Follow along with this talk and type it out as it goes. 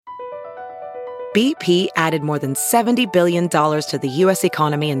BP added more than $70 billion to the U.S.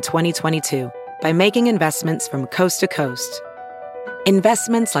 economy in 2022 by making investments from coast to coast.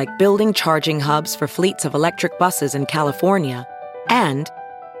 Investments like building charging hubs for fleets of electric buses in California and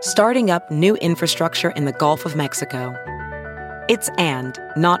starting up new infrastructure in the Gulf of Mexico. It's and,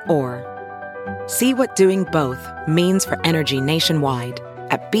 not or. See what doing both means for energy nationwide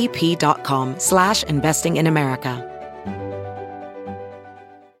at bp.com/investing in America.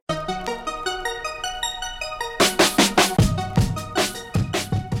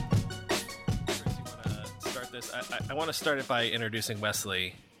 I want to start it by introducing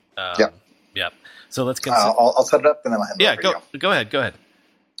Wesley. Yep. So let's I'll set it up and then I'll hand it over to you. Go ahead.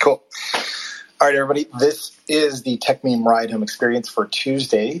 Cool. All right, everybody. This is the Techmeme Ride Home Experience for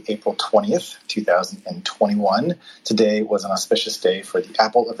Tuesday, April 20th, 2021. Today was an auspicious day for the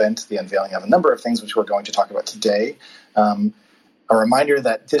Apple event, the unveiling of a number of things which we're going to talk about today. A reminder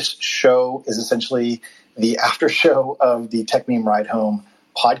that this show is essentially the after show of the Techmeme Ride Home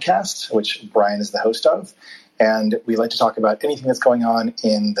podcast, which Brian is the host of. And we like to talk about anything that's going on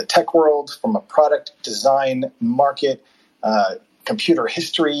in the tech world from a product, design, market, computer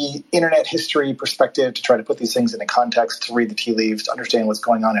history, internet history perspective to try to put these things into context, to read the tea leaves, to understand what's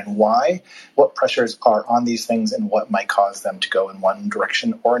going on and why, what pressures are on these things, and what might cause them to go in one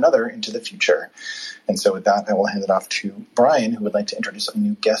direction or another into the future. And so with that, I will hand it off to Brian, who would like to introduce a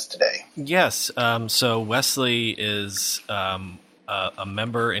new guest today. Yes. So Wesley is a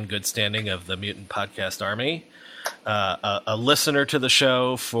member in good standing of the Mutant Podcast Army. A listener to the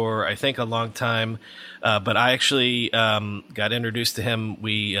show for, I think, a long time. But I actually got introduced to him.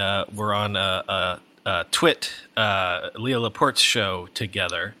 We were on a Twit, Leo Laporte's show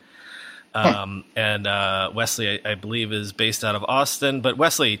together. And Wesley, I believe, is based out of Austin. But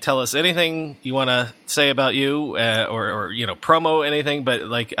Wesley, tell us anything you want to say about you or promo anything.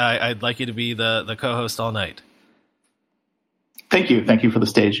 But I'd like you to be the co-host all night. Thank you. Thank you for the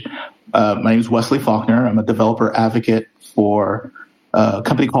stage. My name is Wesley Faulkner. I'm a developer advocate for a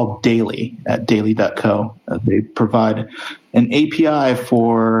company called Daily at daily.co. They provide an API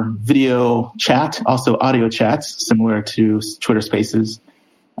for video chat, also audio chats, similar to Twitter Spaces.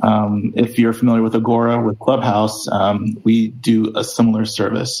 If you're familiar with Agora, with Clubhouse, we do a similar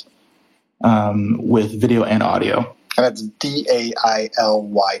service with video and audio. And that's DAILY.co.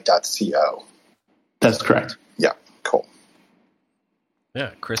 That's correct. Yeah, cool.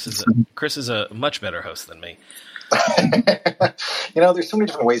 Yeah, Chris is a much better host than me. There's so many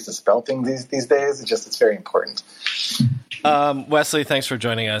different ways to spell things these days. It's very important. Wesley, thanks for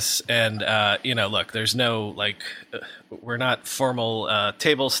joining us. And look, there's no we're not formal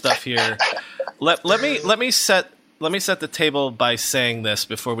table stuff here. Let me set the table by saying this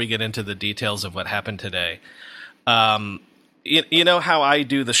before we get into the details of what happened today. You know how I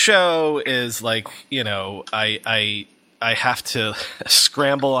do the show is I have to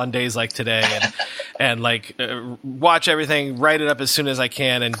scramble on days like today and watch everything, write it up as soon as I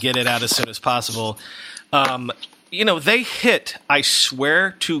can, and get it out as soon as possible. They hit, I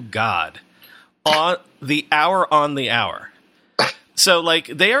swear to God, on the hour. So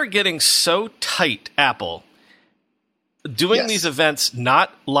they are getting so tight, Apple, doing these events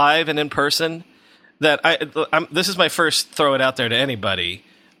not live and in person, that this is my first throw it out there to anybody.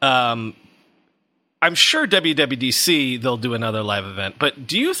 I'm sure WWDC, they'll do another live event, but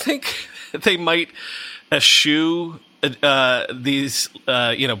do you think they might eschew these,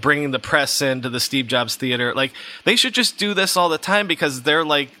 bringing the press into the Steve Jobs Theater? They should just do this all the time because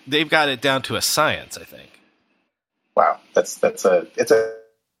they've got it down to a science, I think. Wow. It's a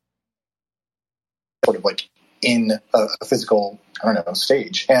sort of in a physical,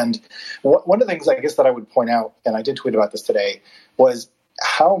 stage. And one of the things I guess that I would point out, and I did tweet about this today, was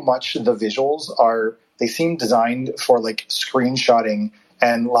how much the visuals they seem designed for screenshotting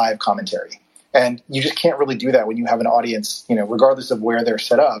and live commentary. And you just can't really do that when you have an audience, regardless of where they're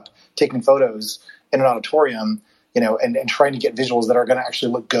set up, taking photos in an auditorium, and trying to get visuals that are going to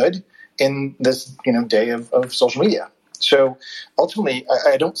actually look good in this, day of social media. So ultimately,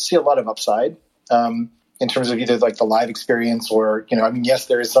 I don't see a lot of upside in terms of either the live experience or, yes,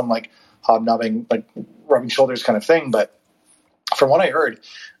 there is some hobnobbing, rubbing shoulders kind of thing, but from what I heard,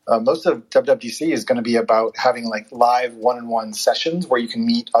 most of WWDC is going to be about having live one-on-one sessions where you can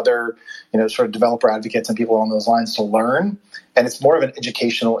meet other, sort of developer advocates and people along those lines to learn. And it's more of an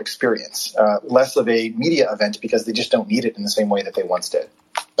educational experience, less of a media event because they just don't need it in the same way that they once did.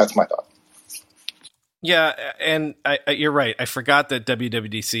 That's my thought. Yeah, and you're right. I forgot that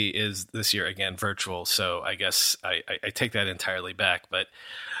WWDC is this year again virtual, so I guess I take that entirely back. But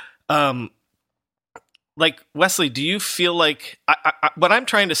Wesley, do you feel what I'm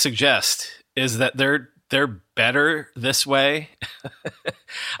trying to suggest is that they're better this way.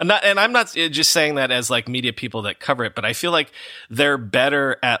 I'm not just saying that as like media people that cover it, but I feel like they're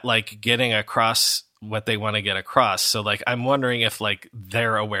better at like getting across what they want to get across. So like, I'm wondering if like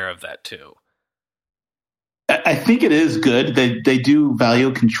they're aware of that too. I think it is good. They do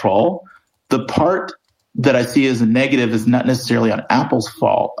value control. The part that I see as a negative is not necessarily on Apple's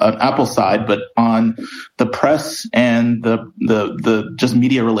side, but on the press and the just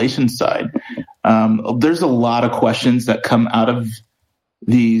media relations side. There's a lot of questions that come out of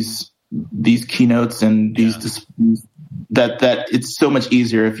these keynotes and these that it's so much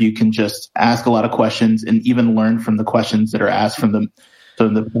easier if you can just ask a lot of questions and even learn from the questions that are asked from the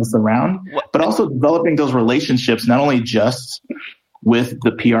press around, but also developing those relationships, not only just with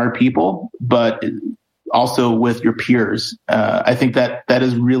the PR people, but also with your peers. I think that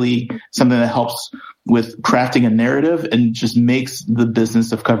is really something that helps with crafting a narrative and just makes the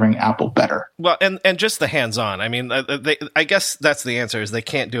business of covering Apple better. Well, and just the hands-on. I mean, I guess that's the answer, is they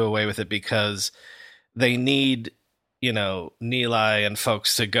can't do away with it because they need, Nilay and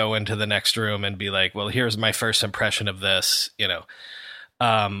folks to go into the next room and be like, well, here's my first impression of this,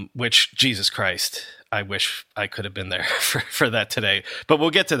 which, Jesus Christ, I wish I could have been there for that today. But we'll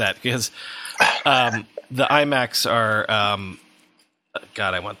get to that because the iMacs are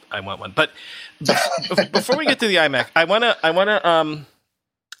God, I want one. But before we get to the iMac, I want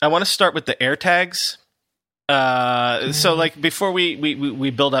to start with the AirTags. So like before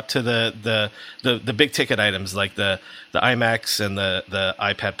we build up to the big ticket items like the iMacs and the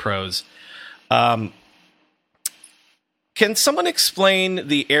iPad Pros. Can someone explain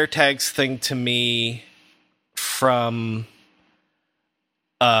the AirTags thing to me from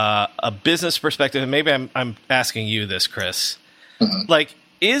a business perspective? And maybe I'm asking you this, Chris. Mm-hmm. Like,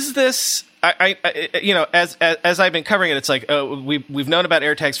 is this? As I've been covering it, it's like, oh, we've known about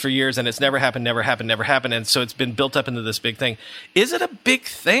AirTags for years, and it's never happened, and so it's been built up into this big thing. Is it a big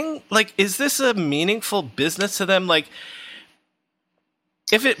thing? Like, is this a meaningful business to them? Like,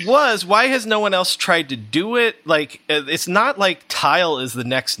 if it was, why has no one else tried to do it? Like, it's not like Tile is the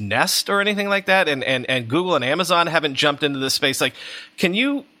next Nest or anything like that, and Google and Amazon haven't jumped into this space. Like,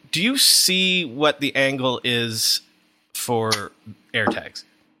 do you see what the angle is for AirTags?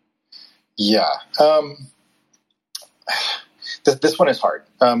 Yeah. This one is hard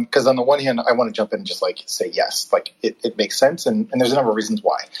because on the one hand, I want to jump in and just like say yes, like it makes sense, and there's a number of reasons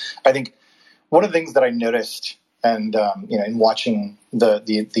why. I think one of the things that I noticed, and in watching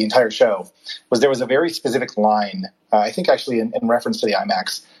the entire show, was there was a very specific line, I think actually in reference to the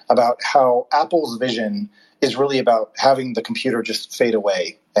iMacs, about how Apple's vision is really about having the computer just fade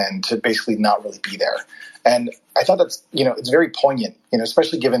away and to basically not really be there. And I thought that's, it's very poignant,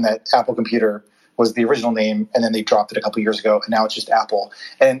 especially given that Apple Computer was the original name and then they dropped it a couple of years ago and now it's just Apple.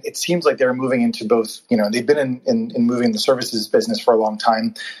 And it seems like they're moving into both, they've been in moving the services business for a long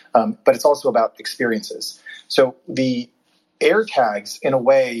time, but it's also about experiences. So the AirTags, in a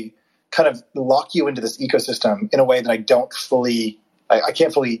way, kind of lock you into this ecosystem in a way that I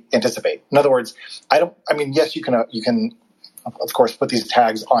can't fully anticipate. In other words, yes, you can of course put these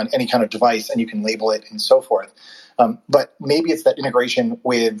tags on any kind of device and you can label it and so forth. But maybe it's that integration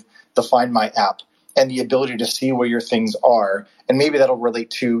with the Find My app and the ability to see where your things are. And maybe that'll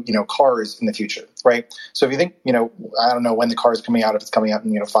relate to, cars in the future, right? So if you think, I don't know when the car is coming out, if it's coming out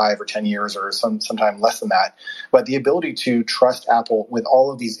in, 5 or 10 years or sometime less than that. But the ability to trust Apple with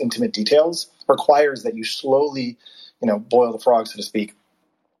all of these intimate details requires that you slowly, boil the frog, so to speak,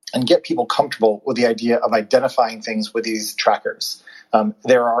 and get people comfortable with the idea of identifying things with these trackers.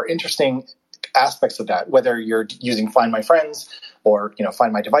 There are interesting aspects of that, whether you're using Find My Friends or,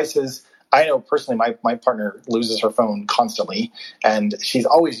 Find My Devices. I know personally my partner loses her phone constantly, and she's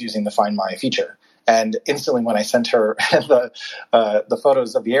always using the Find My feature. And instantly when I sent her the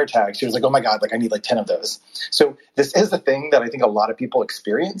photos of the AirTag, she was like, oh my God, like I need like 10 of those. So this is a thing that I think a lot of people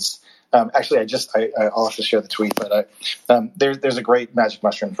experience. Actually, I'll have to share the tweet, but there's a great Magic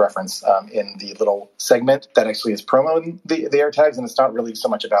Mushrooms reference in the little segment that actually is promoting the AirTags, and it's not really so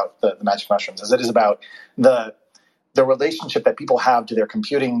much about the Magic Mushrooms as it is about the relationship that people have to their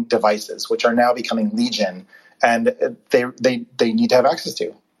computing devices, which are now becoming legion, and they need to have access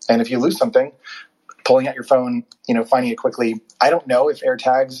to. And if you lose something, pulling out your phone, finding it quickly. I don't know if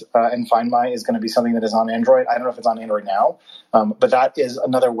AirTags and Find My is going to be something that is on Android. I don't know if it's on Android now, but that is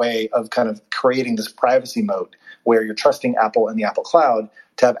another way of kind of creating this privacy mode where you're trusting Apple and the Apple Cloud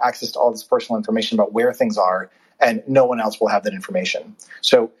to have access to all this personal information about where things are, and no one else will have that information.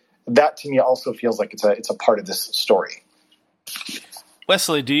 So that to me also feels like it's a part of this story.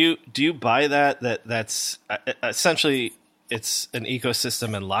 Wesley, do you buy that's essentially it's an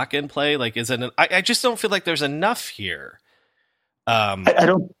ecosystem and lock-in play? Like, is it? I just don't feel like there's enough here. I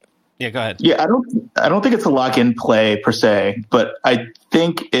don't. Yeah, go ahead. Yeah, I don't think it's a lock-in play per se, but I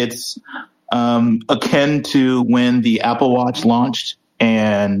think it's akin to when the Apple Watch launched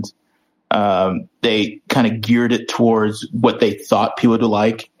and they kind of geared it towards what they thought people would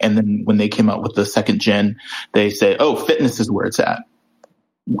like. And then when they came out with the second gen, they say, oh, fitness is where it's at.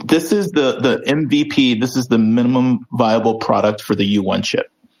 This is the MVP. This is the minimum viable product for the U1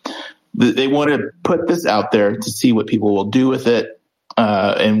 chip. They want to put this out there to see what people will do with it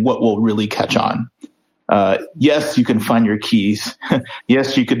and what will really catch on. Yes, you can find your keys.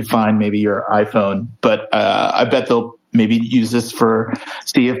 Yes, you can find maybe your iPhone, but I bet they'll maybe use this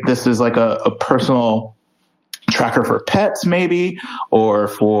see if this is like a personal tracker for pets maybe, or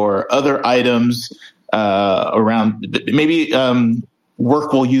for other items around. Maybe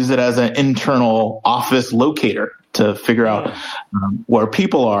work will use it as an internal office locator to figure out where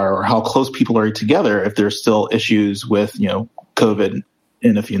people are or how close people are together if there's still issues with, COVID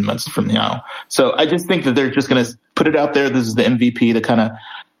in a few months from now. So I just think that they're just going to put it out there. This is the MVP to kind of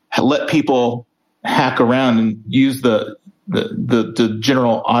let people hack around and use the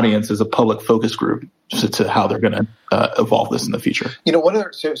general audience as a public focus group to how they're going to evolve this in the future.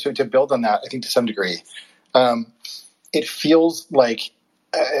 So to build on that, I think to some degree, it feels like,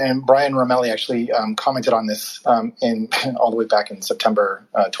 and Brian Romelli actually commented on this in all the way back in September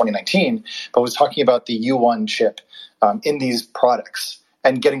 2019, but was talking about the U1 chip in these products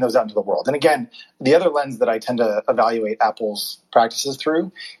and getting those out into the world. And again, the other lens that I tend to evaluate Apple's practices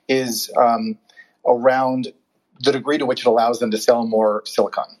through is around the degree to which it allows them to sell more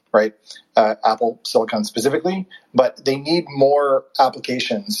silicon, right? Apple Silicon specifically, but they need more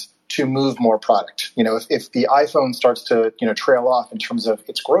applications to move more product. If the iPhone starts to, trail off in terms of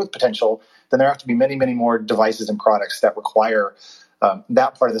its growth potential, then there have to be many, many more devices and products that require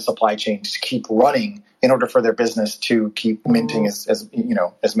that part of the supply chain to keep running in order for their business to keep minting as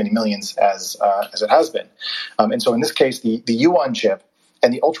many millions as it has been. And so in this case, the U1 chip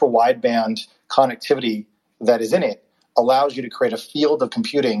and the ultra wideband connectivity that is in it allows you to create a field of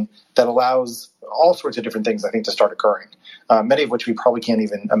computing that allows all sorts of different things, I think, to start occurring, many of which we probably can't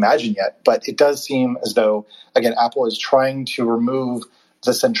even imagine yet. But it does seem as though, again, Apple is trying to remove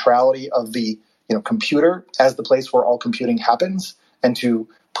the centrality of the computer as the place where all computing happens and to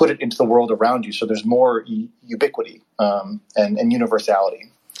put it into the world around you. So there's more ubiquity and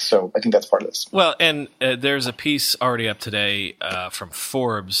universality. So I think that's part of this. Well, and there's a piece already up today from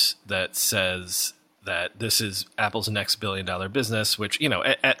Forbes that says that this is Apple's next billion-dollar business, which,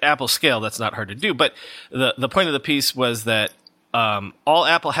 at Apple scale, that's not hard to do. But the point of the piece was that all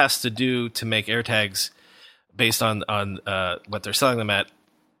Apple has to do to make AirTags based on what they're selling them at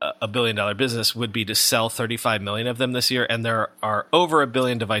a billion-dollar business would be to sell 35 million of them this year. And there are over 1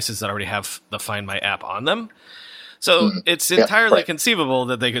 billion devices that already have the Find My app on them. So it's entirely conceivable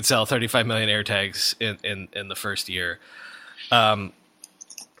that they could sell 35 million AirTags in the first year.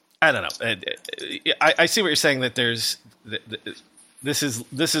 I don't know. I see what you're saying, that there's this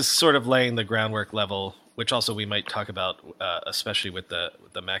is sort of laying the groundwork level, which also we might talk about, especially with the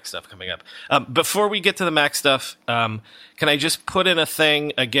Mac stuff coming up. Before we get to the Mac stuff, can I just put in a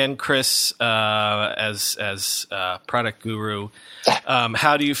thing again, Chris, as product guru?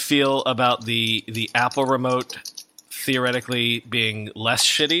 How do you feel about the Apple remote theoretically being less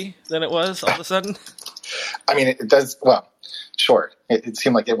shitty than it was all of a sudden? I mean, it does. Well, sure. It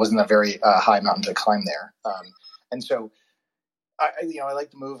seemed like it wasn't a very high mountain to climb there. And so I like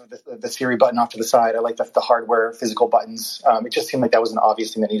the move of the Siri button off to the side. I like the hardware physical buttons. It just seemed like that was an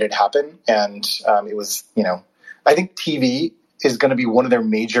obvious thing that needed to happen. And it was, I think TV is going to be one of their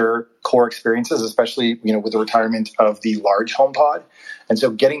major core experiences, especially, with the retirement of the large HomePod. And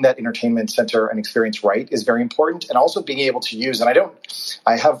so getting that entertainment center and experience right is very important. And also being able to use, and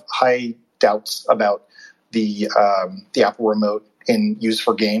I have high doubts about the Apple remote in use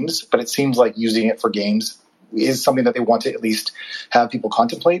for games, but it seems like using it for games is something that they want to at least have people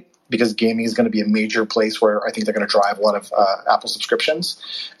contemplate, because gaming is going to be a major place where I think they're going to drive a lot of Apple subscriptions.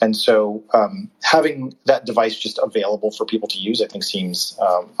 And so having that device just available for people to use, I think, seems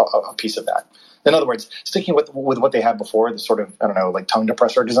a piece of that. In other words, sticking with what they had before, the sort of, like tongue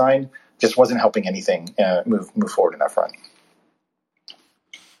depressor design, just wasn't helping anything move forward in that front.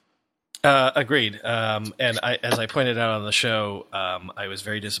 Agreed. And as I pointed out on the show, I was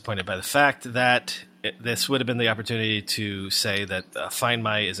very disappointed by the fact that this would have been the opportunity to say that Find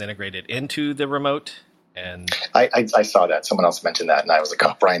My is integrated into the remote And I saw that. Someone else mentioned that, and I was like,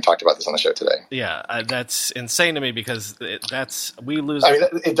 oh, Brian talked about this on the show today. Yeah, that's insane to me because we lose. I mean,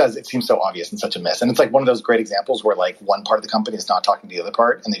 it does. It seems so obvious and such a miss. And it's like one of those great examples where like one part of the company is not talking to the other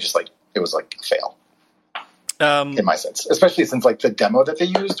part, and they just like, it was like a fail. In my sense, especially since like the demo that they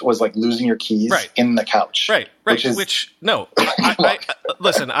used was like losing your keys in the couch. Right.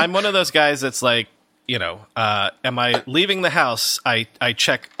 Listen, I'm one of those guys that's like, am I leaving the house? I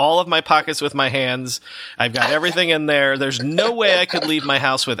check all of my pockets with my hands. I've got everything in there. There's no way I could leave my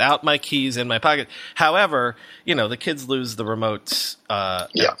house without my keys in my pocket. However, the kids lose the remotes.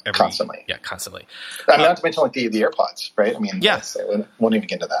 Constantly. Yeah, constantly. I mean, not to mention like the AirPods, right? I mean, I won't even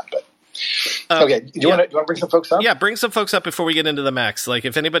get into that, but. Okay, do you want to bring some folks up? Yeah, bring some folks up before we get into the Macs. Like,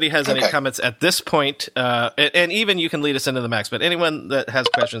 if anybody has any comments at this point, and even you can lead us into the Macs, but anyone that has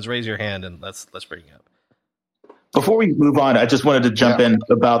questions, raise your hand and let's bring you up. Before we move on, I just wanted to jump in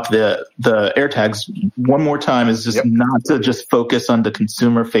about the AirTags one more time, is just not to just focus on the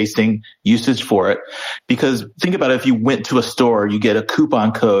consumer-facing usage for it. Because think about it, if you went to a store, you get a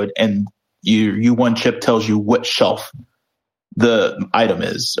coupon code, and you one chip tells you what shelf the item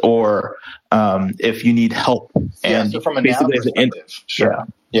is, or if you need help, and so from a basically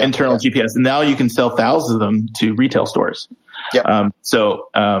internal GPS. And now you can sell thousands of them to retail stores. So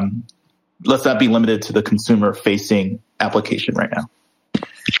let's not be limited to the consumer facing application right now.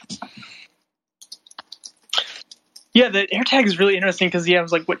 Yeah, the AirTag is really interesting because it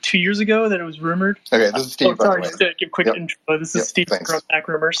was like 2 years ago that it was rumored. Okay, this is Steve. Sorry, just to give a quick intro. This is Steve from Mac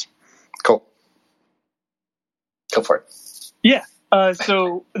Rumors. Cool. Go for it. Yeah.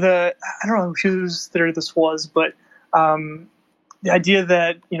 So I don't know whose theory this was, but the idea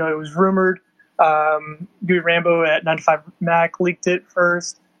that it was rumored. Gooey Rambo at 9to5Mac leaked it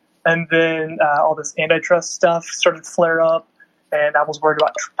first, and then all this antitrust stuff started to flare up, and Apple's worried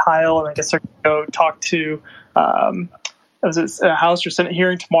about Tile, and I guess they're going to go talk to a House or Senate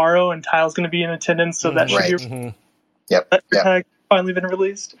hearing tomorrow, and Tile's going to be in attendance, so that should be AirTag finally been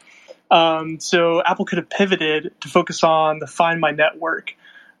released. So Apple could have pivoted to focus on the Find My network.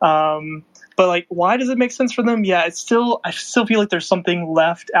 But why does it make sense for them? Yeah, I still feel like there's something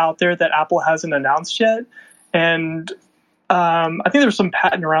left out there that Apple hasn't announced yet. And I think there's some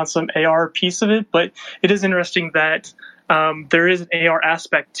patent around some AR piece of it, but it is interesting that there is an AR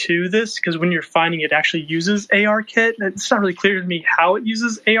aspect to this, because when you're finding it actually uses ARKit. It's not really clear to me how it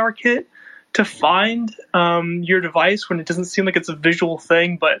uses ARKit to find your device when it doesn't seem like it's a visual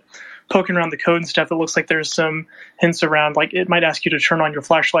thing, but poking around the code and stuff, it looks like there's some hints around, like it might ask you to turn on your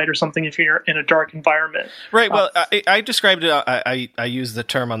flashlight or something if you're in a dark environment. Right. Well, I described it. I used the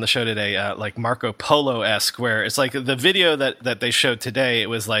term on the show today, like Marco Polo-esque, where it's like the video that they showed today. It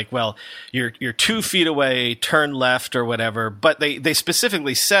was like, well, you're 2 feet away, turn left or whatever. But they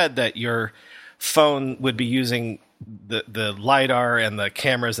specifically said that your phone would be using the LiDAR and the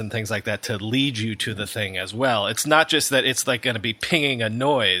cameras and things like that to lead you to the thing as well. It's not just that it's like going to be pinging a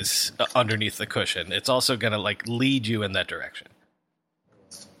noise underneath the cushion. It's also going to like lead you in that direction.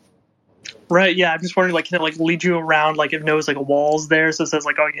 Right. Yeah. I'm just wondering, can it lead you around, if it knows a wall's there, so it says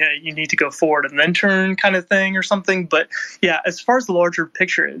oh yeah, you need to go forward and then turn kind of thing or something. But yeah, as far as the larger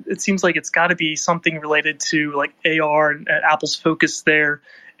picture, it seems like it's got to be something related to AR and Apple's focus there.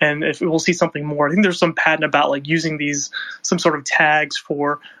 And if we'll see something more, I think there's some patent about using some sort of tags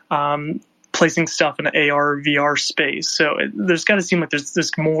for placing stuff in an AR or VR space. So there's got to seem like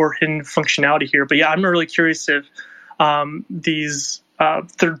there's more hidden functionality here. But yeah, I'm really curious if these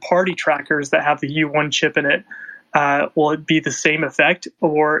third-party trackers that have the U1 chip in it, will it be the same effect,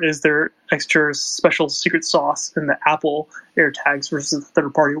 or is there extra special secret sauce in the Apple AirTags versus the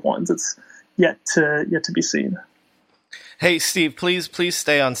third-party ones? It's yet to be seen. Hey, Steve, please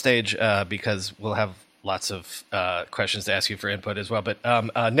stay on stage because we'll have lots of questions to ask you for input as well. But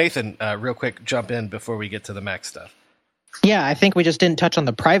Nathan, real quick, jump in before we get to the Mac stuff. Yeah, I think we just didn't touch on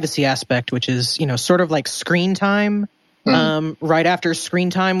the privacy aspect, which is, sort of like screen time. Mm-hmm. Right after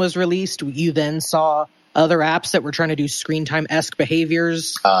screen time was released, you then saw other apps that were trying to do screen time-esque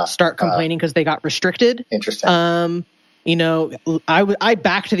behaviors start complaining because they got restricted. Interesting. I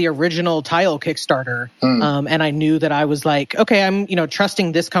backed the original Tile Kickstarter, and I knew that I was like, okay, I'm,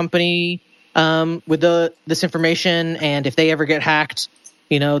 trusting this company with this information, and if they ever get hacked,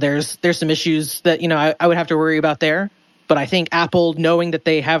 there's some issues that I would have to worry about there. But I think Apple, knowing that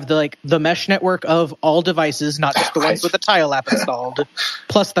they have the mesh network of all devices, not just the ones with the Tile app installed,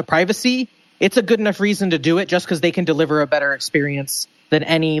 plus the privacy, it's a good enough reason to do it just because they can deliver a better experience than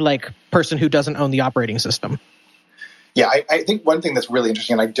any person who doesn't own the operating system. Yeah, I think one thing that's really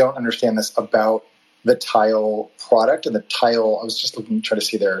interesting, and I don't understand this about the Tile product and the Tile. I was just looking, trying to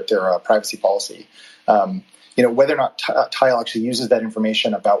see their privacy policy. Whether or not Tile actually uses that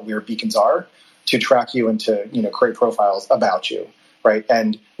information about where beacons are to track you and to create profiles about you, right?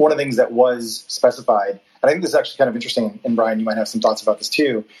 And one of the things that was specified, and I think this is actually kind of interesting, and Brian, you might have some thoughts about this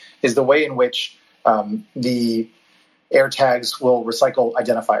too, is the way in which the AirTags will recycle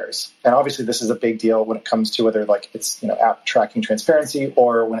identifiers. And obviously this is a big deal when it comes to whether it's app tracking transparency,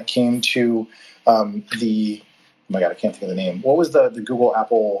 or when it came to oh my God, I can't think of the name. What was the Google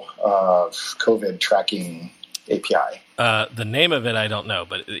Apple COVID tracking API? The name of it I don't know,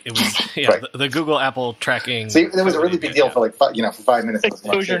 but it was right. the Google Apple tracking. See, it was a really big deal for for 5 minutes.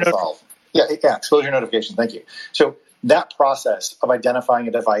 Exposure notification. Yeah, exposure notification. Thank you. So that process of identifying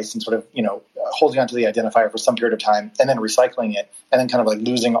a device and sort of, holding onto the identifier for some period of time and then recycling it and then kind of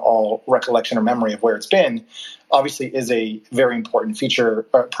losing all recollection or memory of where it's been, obviously is a very important feature,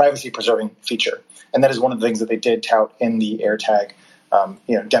 privacy preserving feature. And that is one of the things that they did tout in the AirTag,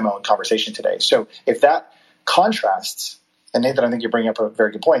 demo and conversation today. So if that contrasts, and Nathan, I think you're bringing up a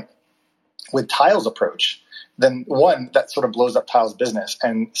very good point, with Tile's approach, then one, that sort of blows up Tile's business.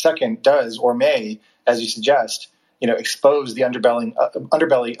 And second, does or may, as you suggest, expose the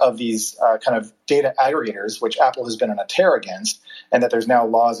underbelly of these kind of data aggregators, which Apple has been on a tear against, and that there's now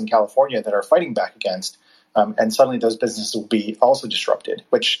laws in California that are fighting back against. And suddenly those businesses will be also disrupted,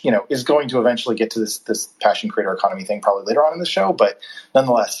 which, is going to eventually get to this passion creator economy thing probably later on in the show. But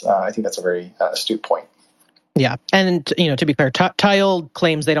nonetheless, I think that's a very astute point. Yeah. And, to be clear, Tile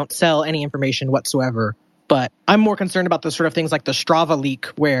claims they don't sell any information whatsoever. But I'm more concerned about the sort of things like the Strava leak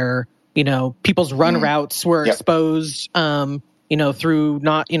where, people's run routes were exposed, through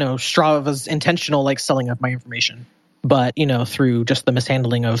not, Strava's intentional selling of my information, but, through just the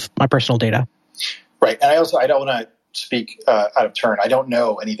mishandling of my personal data. Right. And I don't want to speak out of turn. I don't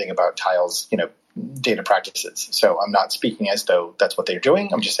know anything about Tile's, data practices. So I'm not speaking as though that's what they're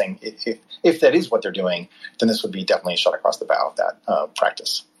doing. I'm just saying if that is what they're doing, then this would be definitely a shot across the bow of that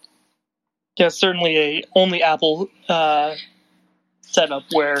practice. Yeah, certainly a only Apple setup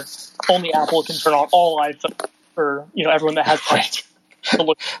where only Apple can turn on all iPhones for everyone that has right. to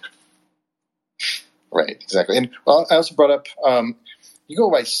look. Right, exactly. And I also brought up you go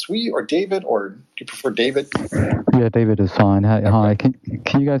by Sui or David, or do you prefer David? Yeah, David is fine. Hi.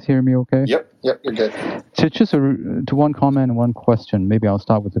 Can you guys hear me okay? Yep, you're good. Just to one comment and one question. Maybe I'll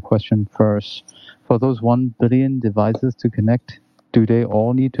start with the question first. For those 1 billion devices to connect, do they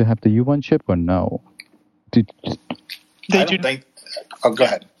all need to have the U1 chip or no? They do. Go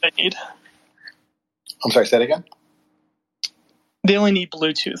ahead. They need. I'm sorry, say that again? They only need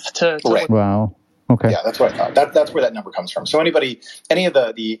Bluetooth to right. Wow. Okay. Yeah, that's what I thought. That's where that number comes from. So any of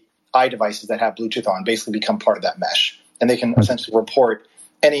the iDevices that have Bluetooth on basically become part of that mesh, and they can essentially report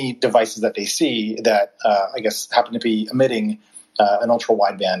any devices that they see that I guess happen to be emitting an ultra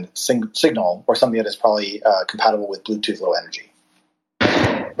wideband signal or something that is probably compatible with Bluetooth Low Energy.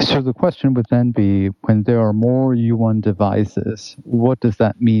 So the question would then be, when there are more U1 devices, what does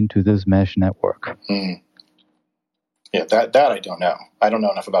that mean to this mesh network? Yeah, that I don't know. I don't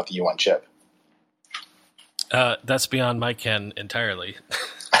know enough about the U1 chip. That's beyond my ken entirely.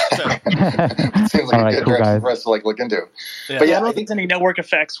 It seems like a good direction for us to look into. Yeah. But I don't think there's any network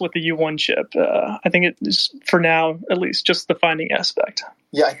effects with the U1 chip. I think it is, for now, at least, just the finding aspect.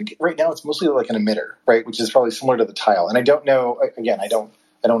 Yeah, I think right now it's mostly like an emitter, right, which is probably similar to the Tile. And I don't know. Again, I don't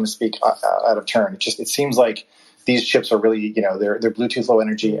want to speak out of turn. It seems like these chips are really, they're Bluetooth Low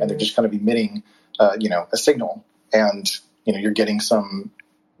Energy, and they're just kind of emitting, a signal, and you're getting some.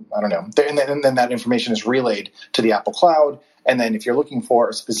 I don't know. And then that information is relayed to the Apple Cloud. And then if you're looking for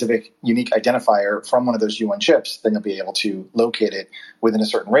a specific unique identifier from one of those U1 chips, then you'll be able to locate it within a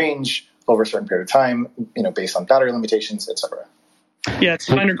certain range over a certain period of time, based on battery limitations, et cetera. Yeah, it's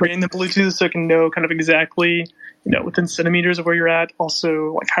finer grained than Bluetooth, so it can know kind of exactly, within centimeters of where you're at.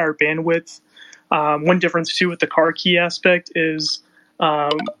 Also, higher bandwidth. One difference, too, with the car key aspect is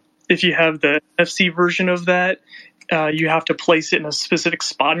if you have the NFC version of that, you have to place it in a specific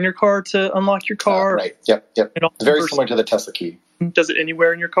spot in your car to unlock your car. Right. Yep. It's very similar to the Tesla key. Does it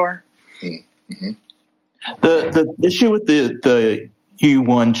anywhere in your car? Mm-hmm. The issue with the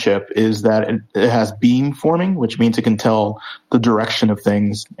U1 chip is that it has beam forming, which means it can tell the direction of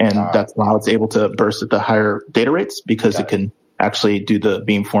things, and that's how it's able to burst at the higher data rates, because it can actually do the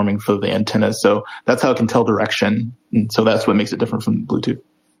beam forming for the antenna. So that's how it can tell direction. And so that's what makes it different from Bluetooth.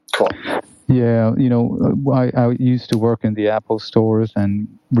 Cool. Yeah, I used to work in the Apple stores, and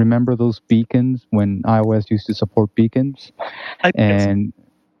remember those beacons when iOS used to support beacons? And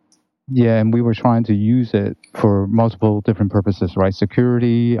Yeah, and we were trying to use it for multiple different purposes, right?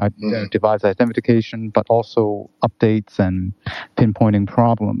 Security, device identification, but also updates and pinpointing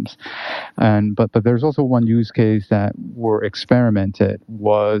problems. But there's also one use case that were experimented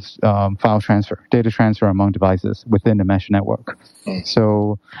was file transfer, data transfer among devices within the mesh network.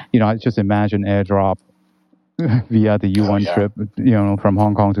 So, I just imagine AirDrop via the U1 trip, from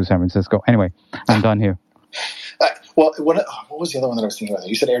Hong Kong to San Francisco. Anyway, I'm done here. Well, what was the other one that I was thinking about?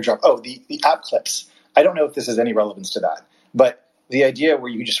 You said AirDrop. Oh, the app clips. I don't know if this has any relevance to that, but the idea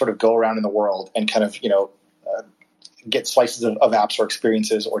where you can just sort of go around in the world and kind of, get slices of apps or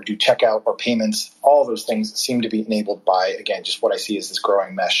experiences or do checkout or payments, all of those things seem to be enabled by, again, just what I see as this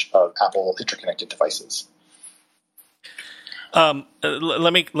growing mesh of Apple interconnected devices.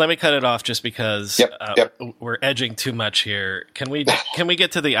 Let me cut it off just because we're edging too much here. Can we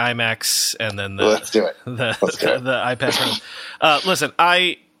get to the iMacs and then Let's do it. The iPad Pros? Listen,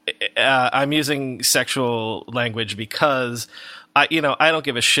 I'm using sexual language because I don't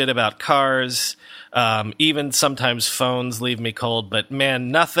give a shit about cars. Even sometimes phones leave me cold, but man,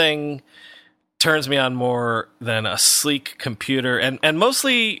 nothing turns me on more than a sleek computer and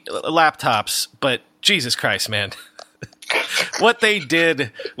mostly laptops. But Jesus Christ, man. What they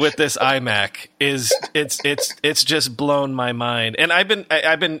did with this iMac is it's just blown my mind. And I've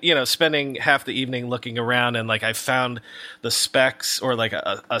been spending half the evening looking around and I found the specs or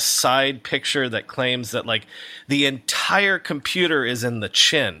a side picture that claims that the entire computer is in the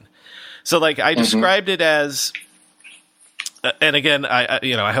chin. So I described it as and again,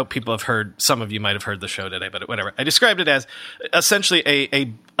 I hope people have heard. Some of you might have heard the show today, but whatever. I described it as essentially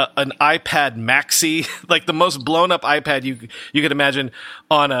an iPad Maxi, the most blown up iPad you could imagine,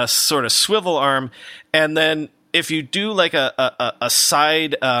 on a sort of swivel arm, and then if you do a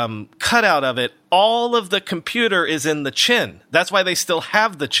side cutout of it, all of the computer is in the chin. That's why they still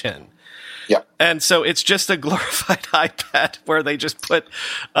have the chin. Yeah. And so it's just a glorified iPad where they just put,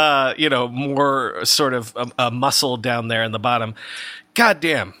 more sort of a muscle down there in the bottom. God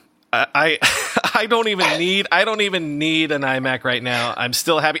damn. I don't even need an iMac right now. I'm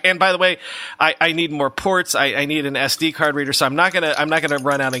still happy. And by the way, I need more ports. I need an SD card reader. So I'm not gonna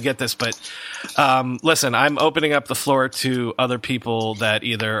run out and get this. But listen, I'm opening up the floor to other people that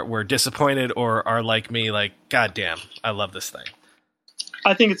either were disappointed or are like me. God damn, I love this thing.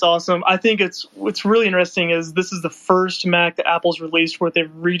 I think it's awesome. I think what's really interesting is this is the first Mac that Apple's released where they've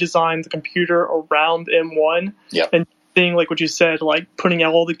redesigned the computer around M1. Yep. And thing what you said, putting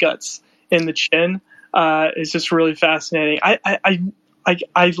out all the guts in the chin, is just really fascinating. I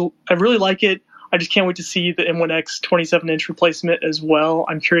really like it. I just can't wait to see the M1X 27-inch replacement as well.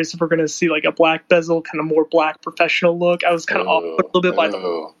 I'm curious if we're going to see a black bezel, kind of more black professional look. I was kind of off a little bit by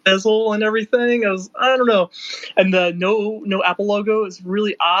the bezel and everything. I don't know. And the no Apple logo is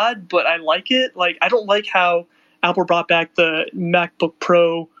really odd, but I like it. I don't like how Apple brought back the MacBook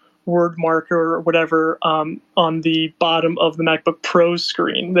Pro word marker or whatever on the bottom of the MacBook Pro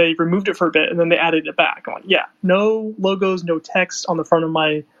screen. They removed it for a bit and then they added it back. I'm like, no logos, no text on the front of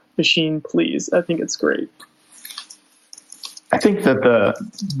my machine, please. I think it's great. I think that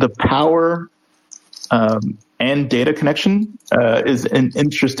the power and data connection is an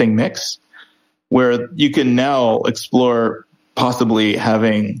interesting mix where you can now explore possibly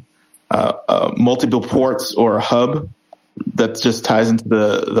having multiple ports or a hub that just ties into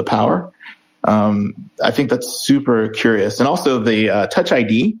the power. I think that's super curious. And also the Touch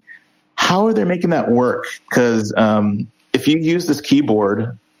ID, how are they making that work? Because if you use this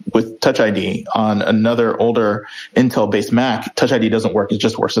keyboard with Touch ID on another older Intel-based Mac, Touch ID doesn't work. It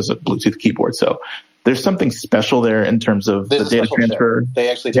just works as a Bluetooth keyboard. So there's something special there in terms of the data transfer. They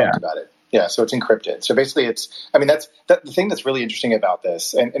actually talked about it. Yeah, so it's encrypted. So basically that's the thing that's really interesting about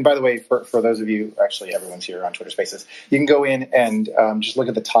this. And by the way, for those of you, actually everyone's here on Twitter Spaces, you can go in and just look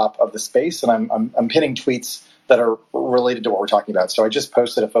at the top of the space, and I'm pinning tweets that are related to what we're talking about. So I just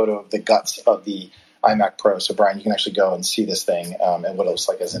posted a photo of the guts of the iMac Pro. So Brian, you can actually go and see this thing and what it looks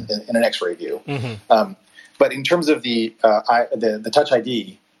like as in an X-ray view. Mm-hmm. But in terms of the Touch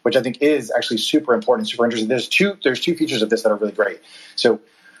ID, which I think is actually super important and super interesting, there's two features of this that are really great. So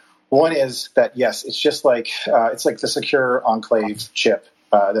one is that, yes, it's just it's like the secure enclave chip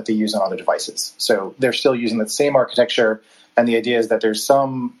that they use on other devices. So they're still using the same architecture, and the idea is that there's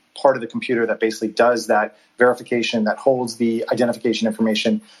some part of the computer that basically does that verification, that holds the identification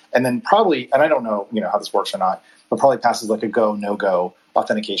information, and then probably, and I don't know, how this works or not, but probably passes a go, no-go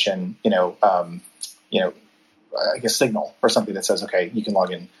authentication, I guess signal or something that says, okay, you can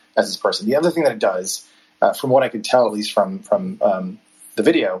log in as this person. The other thing that it does, from what I could tell, at least from the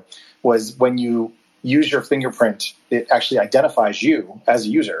video, was when you use your fingerprint. It actually identifies you as a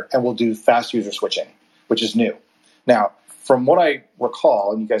user and will do fast user switching, which is new. Now, from what I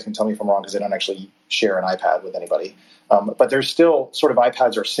recall, and you guys can tell me if I'm wrong because I don't actually share an iPad with anybody, but there's still sort of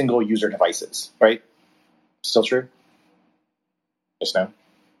iPads are single user devices, right? Still true? Yes, no?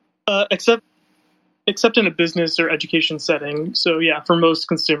 Except in a business or education setting. So yeah, for most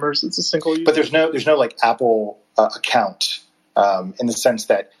consumers, it's a single user. But there's no like Apple account in the sense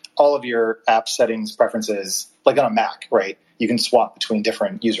that all of your app settings, preferences, like on a Mac, right? You can swap between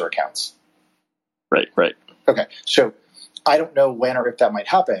different user accounts. Right. Okay, so I don't know when or if that might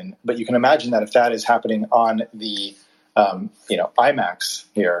happen, but you can imagine that if that is happening on the iMacs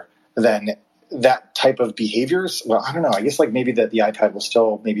here, then that type of behaviors, well, I don't know. I guess like maybe that the iPad will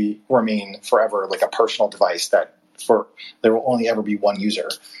still maybe remain forever like a personal device that there will only ever be one user,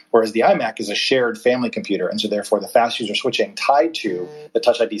 whereas the iMac is a shared family computer, and so therefore the fast user switching tied to the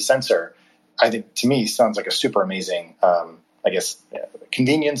Touch ID sensor, I think to me sounds like a super amazing,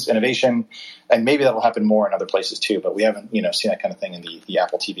 convenience, innovation, and maybe that will happen more in other places too. But we haven't, seen that kind of thing in the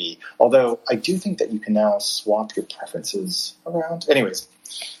Apple TV. Although I do think that you can now swap your preferences around. Anyways,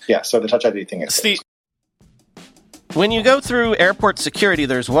 yeah. So the Touch ID thing is. Steve, when you go through airport security,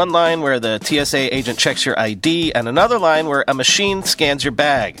 there's one line where the TSA agent checks your ID and another line where a machine scans your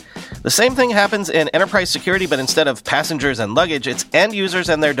bag. The same thing happens in enterprise security, but instead of passengers and luggage, it's end users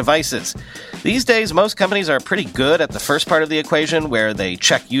and their devices. These days, most companies are pretty good at the first part of the equation where they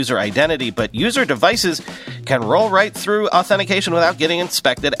check user identity, but user devices can roll right through authentication without getting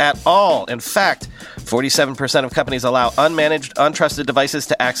inspected at all. In fact, 47% of companies allow unmanaged, untrusted devices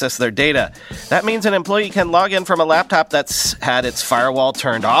to access their data. That means an employee can log in from a laptop that's had its firewall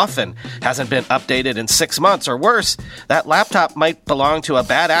turned off and hasn't been updated in 6 months, or worse, that laptop might belong to a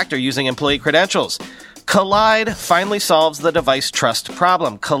bad actor using employee credentials. Kolide finally solves the device trust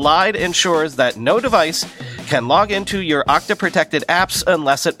problem. Kolide ensures that no device can log into your Okta-protected apps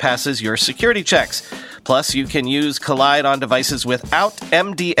unless it passes your security checks. Plus, you can use Kolide on devices without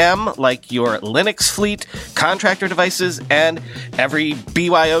MDM, like your Linux fleet, contractor devices, and every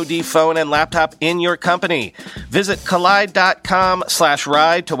BYOD phone and laptop in your company. Visit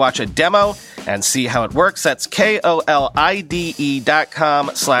Kolide.com/ride to watch a demo and see how it works. That's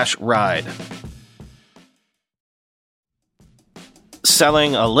KOLIDE.com/ride.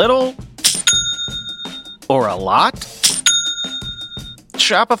 Selling a little or a lot?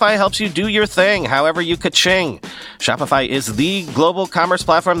 Shopify helps you do your thing, however you ka-ching. Shopify is the global commerce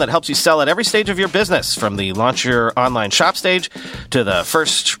platform that helps you sell at every stage of your business, from the launch your online shop stage to the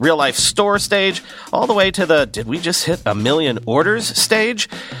first real-life store stage, all the way to the did we just hit 1 million orders stage?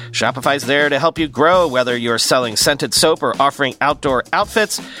 Shopify's there to help you grow, whether you're selling scented soap or offering outdoor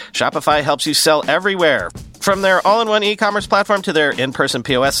outfits. Shopify helps you sell everywhere. From their all-in-one e-commerce platform to their in-person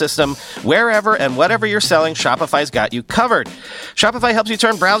POS system, wherever and whatever you're selling, Shopify's got you covered. Shopify helps you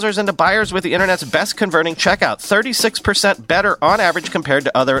turn browsers into buyers with the internet's best converting checkout, 36% better on average compared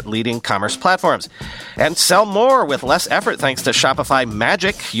to other leading commerce platforms. And sell more with less effort thanks to Shopify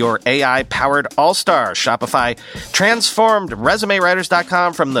Magic, your AI-powered all-star. Shopify transformed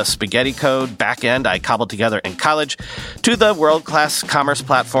ResumeWriters.com from the spaghetti code backend I cobbled together in college to the world-class commerce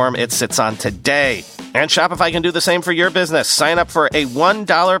platform it sits on today. And Shopify can do the same for your business. Sign up for a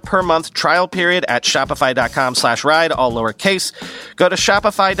 $1 per month trial period at shopify.com/ride, all lowercase. Go to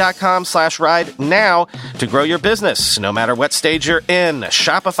shopify.com/ride now to grow your business, no matter what stage you're in.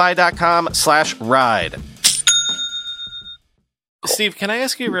 Shopify.com/ride. Steve, can I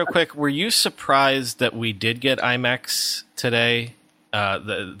ask you real quick, were you surprised that we did get iMacs today?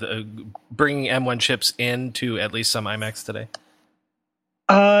 The bringing M1 chips into at least some iMacs today?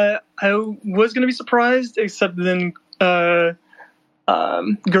 I was going to be surprised, except then Gurman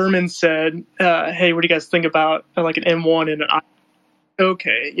said, hey, what do you guys think about like an M1 and an iMac?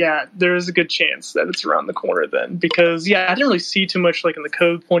 Okay, yeah, there's a good chance that it's around the corner then. Because, yeah, I didn't really see too much like in the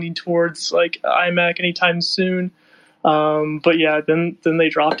code pointing towards like iMac anytime soon. But, yeah, then they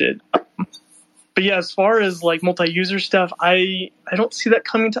dropped it. But, yeah, as far as like multi-user stuff, I don't see that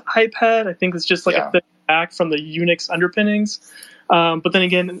coming to iPad. I think it's just like a thing back from the Unix underpinnings. But then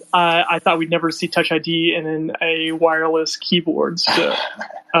again, I thought we'd never see Touch ID in a wireless keyboard. So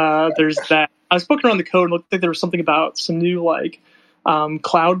there's that. I was poking around the code and looked like there was something about some new like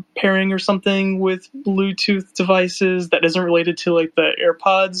cloud pairing or something with Bluetooth devices that isn't related to like the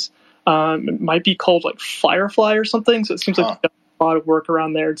AirPods. It might be called like Firefly or something. So it seems like there's a lot of work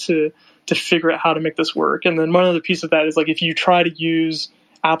around there to figure out how to make this work. And then one other piece of that is like if you try to use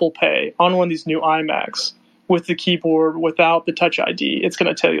Apple Pay on one of these new iMacs with the keyboard without the Touch ID, it's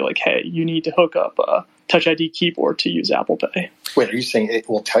going to tell you like, hey, you need to hook up a Touch ID keyboard to use Apple Pay. Wait, are you saying it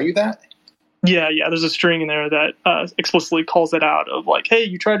will tell you that? Yeah. There's a string in there that explicitly calls it out of like, hey,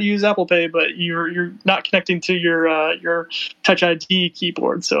 you tried to use Apple Pay, but you're not connecting to your Touch ID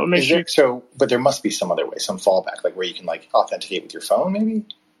keyboard. So make sure. But there must be some other way, some fallback, like where you can like authenticate with your phone, maybe.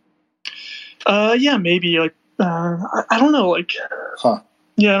 Yeah, maybe like I don't know, like. Huh.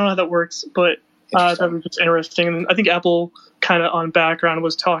 Yeah, I don't know how that works, but that was just interesting. And I think Apple kind of on background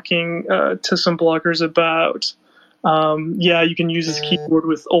was talking to some bloggers about, you can use this keyboard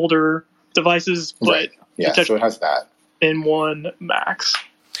with older devices, but right. Yeah, so it has that. M1 Max.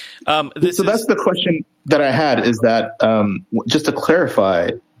 So that's the question that I had, is that just to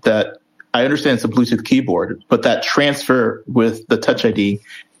clarify that I understand it's a Bluetooth keyboard, but that transfer with the Touch ID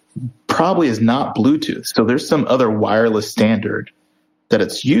probably is not Bluetooth. So there's some other wireless standard that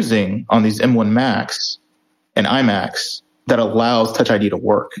it's using on these M1 Max and iMacs that allows Touch ID to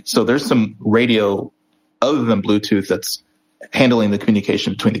work. So there's some radio other than Bluetooth that's handling the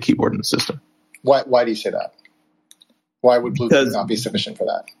communication between the keyboard and the system. Why do you say that? Why would Bluetooth not be sufficient for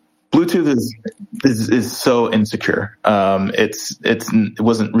that? Bluetooth is so insecure. It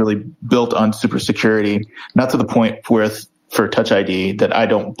wasn't really built on super security, not to the point for Touch ID that I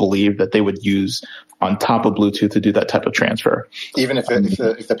don't believe that they would use on top of Bluetooth to do that type of transfer. Even if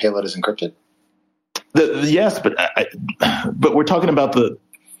the payload is encrypted? Yes, but we're talking about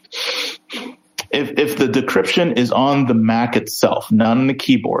if the decryption is on the Mac itself, not on the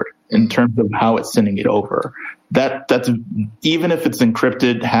keyboard, in terms of how it's sending it over, that's even if it's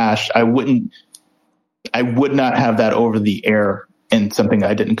encrypted, hashed, I would not have that over the air in something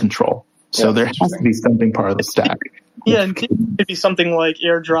I didn't control. So there has to be something part of the stack. Yeah, and it could be something like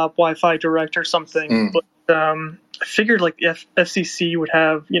AirDrop, Wi-Fi Direct, or something. But I figured like FCC would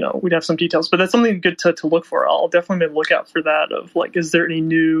have, we'd have some details. But that's something good to look for. I'll definitely be on the lookout for that. Of like, is there any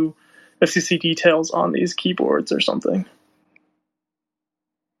new FCC details on these keyboards or something?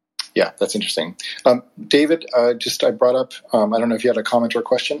 Yeah, that's interesting. David, I brought up. I don't know if you had a comment or a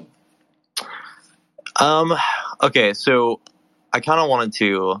question. Okay, so I kind of wanted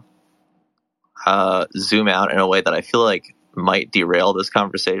to zoom out in a way that I feel like might derail this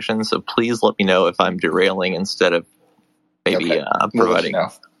conversation. So please let me know if I'm derailing instead of maybe providing.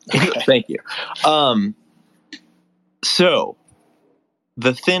 Okay. Thank you. So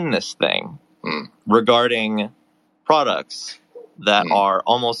the thinness thing regarding products that are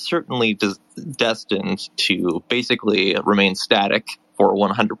almost certainly destined to basically remain static for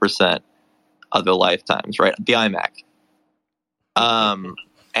 100% of their lifetimes, right? The iMac.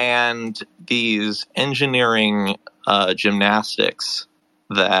 And these engineering gymnastics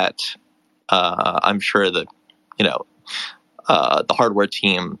that I'm sure that, the hardware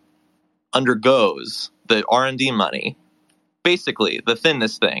team undergoes, the R&D money, basically the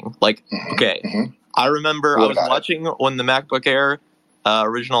thinness thing. Like, I remember I was watching when the MacBook Air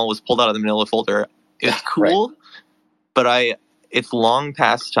original was pulled out of the manila folder. It's cool, but it's long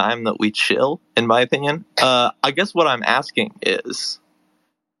past time that we chill, in my opinion. I guess what I'm asking is,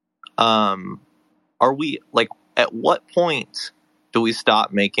 are we, like, at what point do we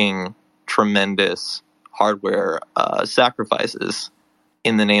stop making tremendous hardware sacrifices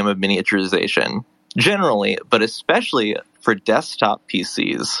in the name of miniaturization generally, but especially for desktop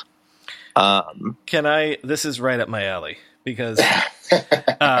PCs? This is right up my alley, because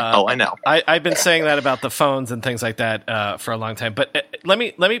I know. I've been saying that about the phones and things like that for a long time. But let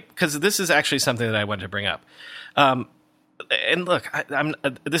me, because this is actually something that I wanted to bring up. And look,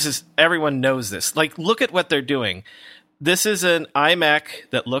 everyone knows this. Like, look at what they're doing. This is an iMac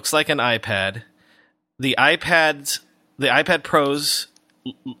that looks like an iPad. The iPad Pros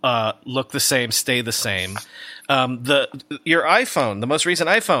look the same, stay the same. Your iPhone, the most recent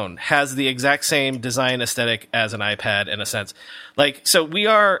iPhone, has the exact same design aesthetic as an iPad in a sense. Like, so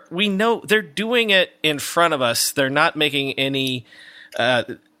we know they're doing it in front of us. They're not making any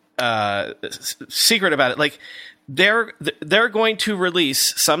secret about it. Like, they're going to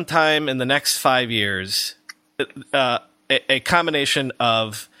release sometime in the next 5 years a combination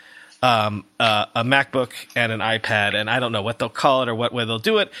of a MacBook and an iPad, and I don't know what they'll call it or what way they'll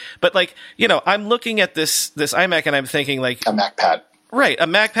do it. But, like, I'm looking at this iMac and I'm thinking, like, a MacPad. Right, a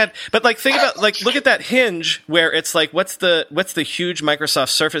MacPad. But, like, think about, like, look at that hinge where it's like, what's the huge Microsoft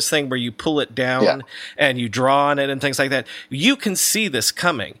Surface thing where you pull it down and you draw on it and things like that. You can see this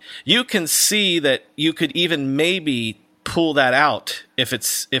coming. You can see that you could even maybe pull that out if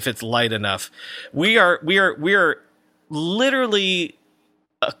it's light enough. We are literally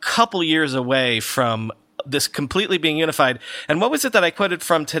a couple years away from this completely being unified. And what was it that I quoted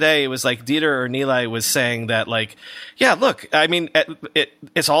from today? It was like Dieter or Nilay was saying that, like, yeah, look, I mean,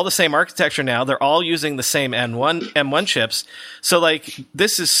 it's all the same architecture now. They're all using the same M1 chips. So like,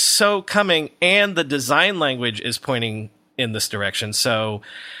 this is so coming, and the design language is pointing in this direction. So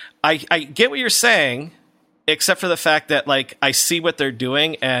I get what you're saying, except for the fact that, like, I see what they're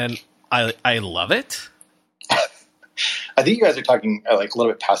doing and I love it. I think you guys are talking like a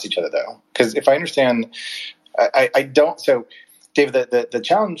little bit past each other, though, because if I understand, I don't. So, David, the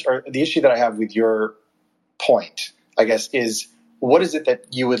challenge or the issue that I have with your point, I guess, is what is it that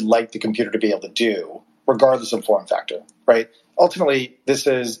you would like the computer to be able to do, regardless of form factor, right? Ultimately, this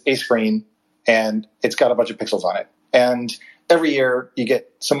is a screen, and it's got a bunch of pixels on it, and every year you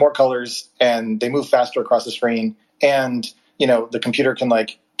get some more colors, and they move faster across the screen, and the computer can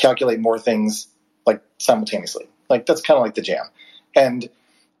like calculate more things like simultaneously. Like, that's kind of like the jam. And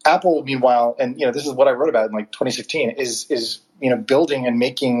Apple, meanwhile, and this is what I wrote about in like 2016, is building and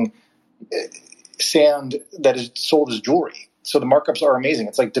making sand that is sold as jewelry. So the markups are amazing.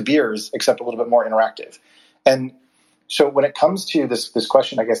 It's like De Beers, except a little bit more interactive. And so when it comes to this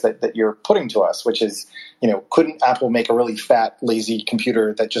question, I guess that you're putting to us, which is, couldn't Apple make a really fat, lazy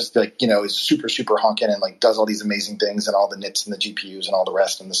computer that just like is super, super honking and like does all these amazing things and all the nits and the GPUs and all the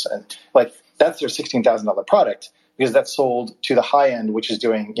rest and like that's their $16,000 product. Because that's sold to the high end, which is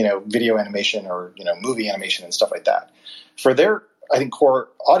doing, video animation or, movie animation and stuff like that. For their, I think, core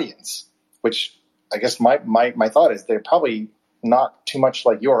audience, which I guess my thought is they're probably not too much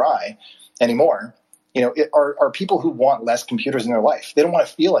like you or I anymore, are people who want less computers in their life. They don't want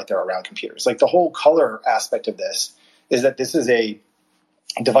to feel like they're around computers. Like the whole color aspect of this is that this is a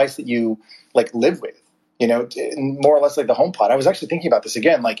device that you like live with, more or less like the HomePod. I was actually thinking about this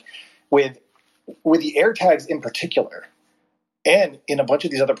again, like with the AirTags in particular, and in a bunch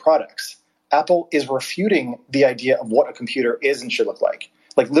of these other products, Apple is refuting the idea of what a computer is and should look like.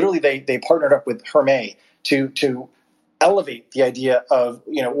 Like literally, they partnered up with Hermé to elevate the idea of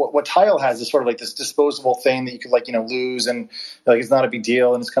what Tile has is sort of like this disposable thing that you could lose and like it's not a big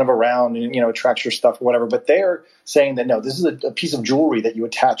deal and it's kind of around and it tracks your stuff or whatever. But they're saying that no, this is a piece of jewelry that you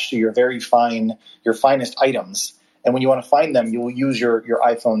attach to your your finest items, and when you want to find them, you will use your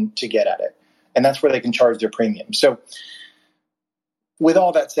iPhone to get at it. And that's where they can charge their premium. So with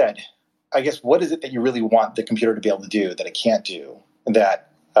all that said, I guess what is it that you really want the computer to be able to do that it can't do,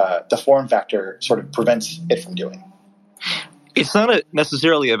 that the form factor sort of prevents it from doing? It's not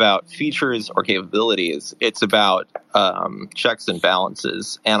necessarily about features or capabilities. It's about checks and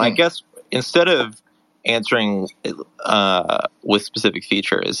balances. And I guess instead of answering with specific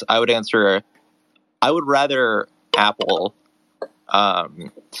features, I would rather Apple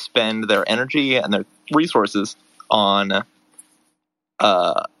spend their energy and their resources on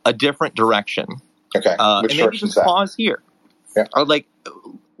a different direction. Okay. And maybe just pause here. Yeah. Like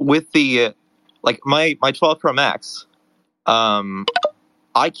with the my 12 Pro Max,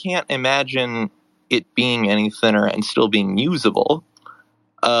 I can't imagine it being any thinner and still being usable.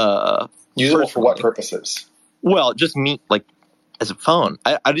 Usable for what purposes? Well, just like as a phone.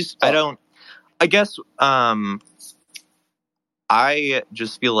 I guess I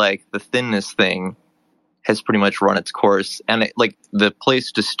just feel like the thinness thing has pretty much run its course, and the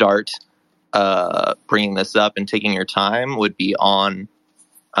place to start bringing this up and taking your time would be on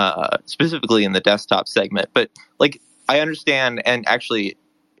specifically in the desktop segment. But I understand, and actually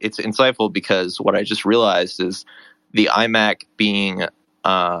it's insightful because what I just realized is the iMac being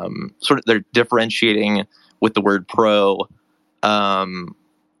they're differentiating with the word Pro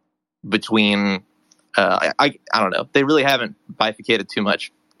between. I don't know. They really haven't bifurcated too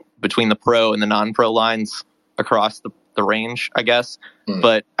much between the Pro and the non-Pro lines across the range, I guess.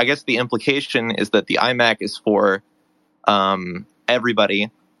 But I guess the implication is that the iMac is for everybody,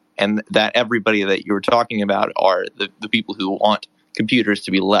 and that everybody that you were talking about are the people who want computers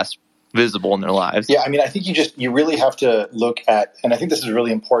to be less visible in their lives. Yeah, I mean, I think you really have to look at, and I think this is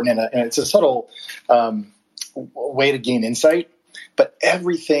really important, and it's a subtle way to gain insight. But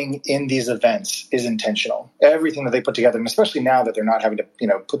everything in these events is intentional. Everything that they put together, and especially now that they're not having to,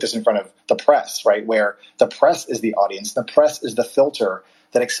 put this in front of the press, right? Where the press is the audience, the press is the filter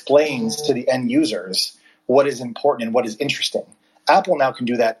that explains to the end users what is important and what is interesting. Apple now can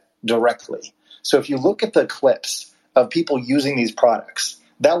do that directly. So if you look at the clips of people using these products,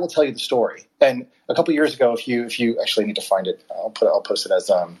 that will tell you the story. And a couple of years ago, if you actually need to find it, I'll post it as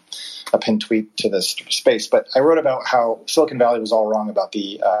a pinned tweet to this space. But I wrote about how Silicon Valley was all wrong about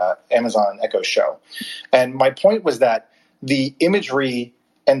the Amazon Echo Show, and my point was that the imagery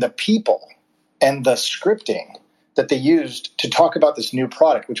and the people and the scripting that they used to talk about this new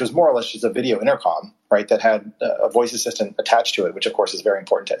product, which was more or less just a video intercom, right, that had a voice assistant attached to it, which of course is very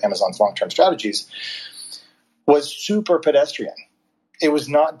important to Amazon's long-term strategies, was super pedestrian. It was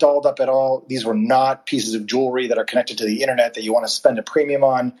not dolled up at all. These were not pieces of jewelry that are connected to the internet that you want to spend a premium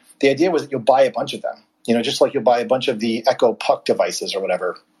on. The idea was that you'll buy a bunch of them, just like you'll buy a bunch of the Echo Puck devices or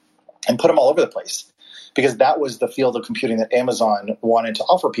whatever, and put them all over the place. Because that was the field of computing that Amazon wanted to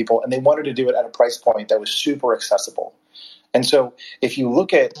offer people, and they wanted to do it at a price point that was super accessible. And so if you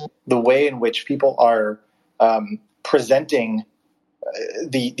look at the way in which people are presenting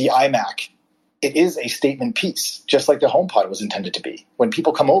the iMac, it is a statement piece, just like the HomePod was intended to be. When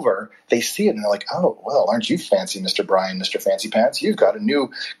people come over, they see it, and they're like, oh, well, aren't you fancy, Mr. Brian, Mr. Fancy Pants? You've got a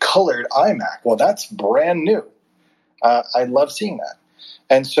new colored iMac. Well, that's brand new. I love seeing that.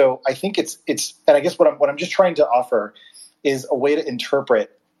 And so I think it's and I guess what I'm just trying to offer is a way to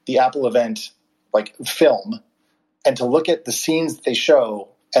interpret the Apple event like film, and to look at the scenes that they show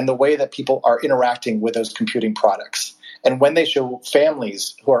and the way that people are interacting with those computing products. And when they show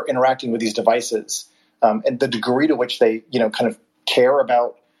families who are interacting with these devices, and the degree to which they, kind of care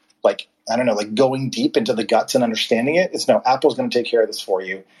about, like going deep into the guts and understanding it, it's no, Apple's going to take care of this for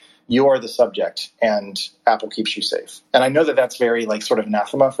you. You are the subject, and Apple keeps you safe. And I know that that's very sort of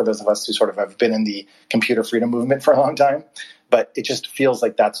anathema for those of us who sort of have been in the computer freedom movement for a long time, but it just feels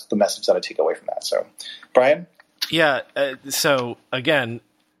like that's the message that I take away from that. So, Brian? Yeah. So again,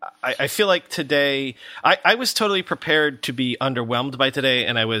 I feel like today, I was totally prepared to be underwhelmed by today,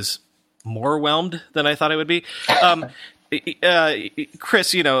 and I was more whelmed than I thought I would be.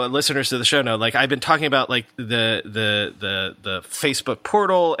 Chris, listeners to the show know, I've been talking about the Facebook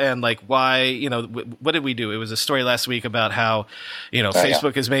portal and why, what did we do? It was a story last week about how,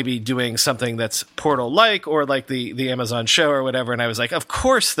 Facebook is maybe doing something that's portal-like, or the Amazon show or whatever. And I was like, of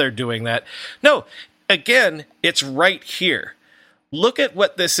course they're doing that. No, again, it's right here. Look at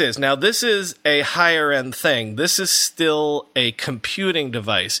what this is. Now, this is a higher end thing. This is still a computing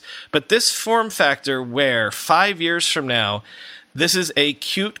device. But this form factor where 5 years from now, this is a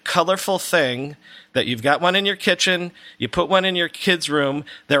cute, colorful thing that you've got one in your kitchen, you put one in your kid's room,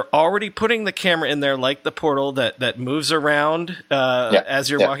 they're already putting the camera in there like the portal that moves around as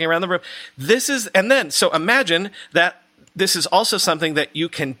you're walking around the room. So imagine that this is also something that you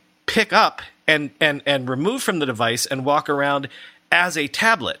can pick up and remove from the device and walk around as a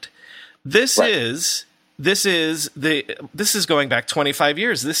tablet. This is going back 25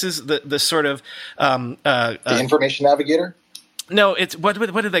 years. This is the sort of the information navigator. No, it's what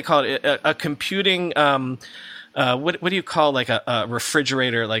do they call it? A computing. What do you call a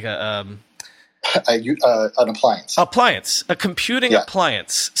refrigerator? An appliance. A computing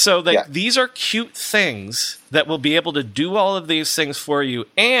appliance. So these are cute things that will be able to do all of these things for you,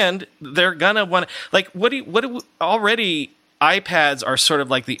 and they're gonna want already. iPads are sort of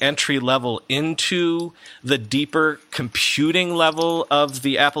the entry level into the deeper computing level of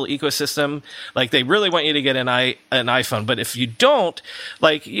the Apple ecosystem. They really want you to get an iPhone, but if you don't,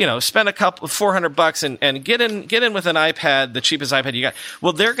 spend a couple $400 and get in with an iPad, the cheapest iPad you got.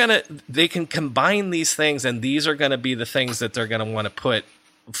 Well, they can combine these things, and these are gonna be the things that they're gonna want to put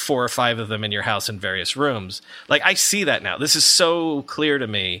 4 or 5 of them in your house in various rooms. I see that now. This is so clear to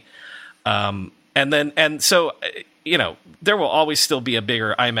me. So there will always still be a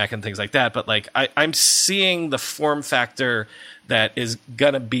bigger iMac and things like that, but I'm seeing the form factor that is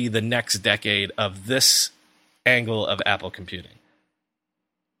going to be the next decade of this angle of Apple computing.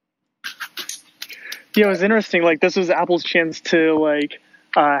 Yeah, it was interesting. This was Apple's chance to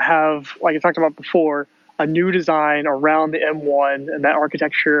have, I talked about before, a new design around the M1 and that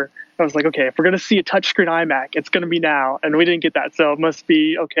architecture. I was like, okay, if we're going to see a touchscreen iMac, it's going to be now. And we didn't get that. So it must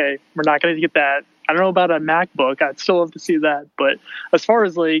be, okay, we're not going to get that. I don't know about a MacBook. I'd still love to see that. But as far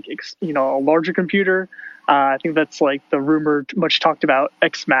as a larger computer, I think that's the rumored, much talked about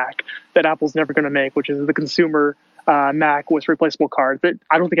XMac that Apple's never going to make, which is the consumer Mac with replaceable cards. But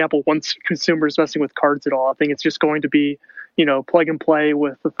I don't think Apple wants consumers messing with cards at all. I think it's just going to be, plug and play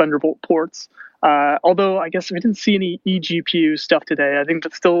with the Thunderbolt ports. Although I guess we didn't see any eGPU stuff today. I think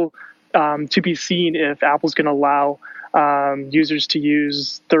that's still to be seen if Apple's going to allow users to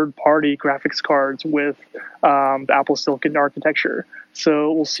use third-party graphics cards with the Apple Silicon architecture.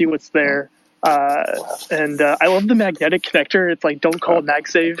 So we'll see what's there. And I love the magnetic connector. It's don't call it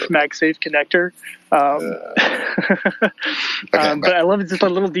MagSafe connector. But I love it, just the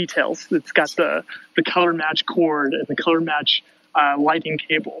little details. It's got the color match cord and the color match lightning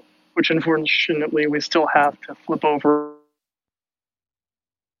cable, which unfortunately we still have to flip over.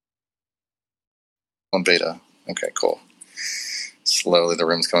 On beta. Okay, cool. Slowly the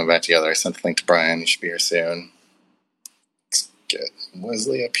room's coming back together. I sent the link to Brian. He should be here soon. get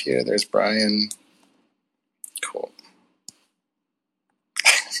Wesley up here. There's Brian. Cool.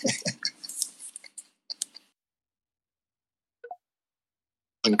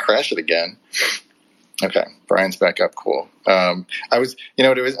 And crash it again. Okay, Brian's back up. Cool. I was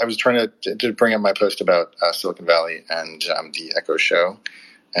trying to bring up my post about Silicon Valley and the Echo Show,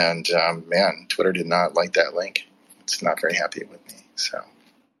 and man, Twitter did not like that link. It's not very happy with me. So,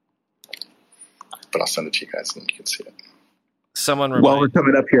 but I'll send it to you guys, and you can see it. While we're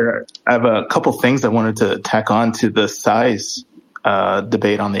coming up here, I have a couple things I wanted to tack on to the size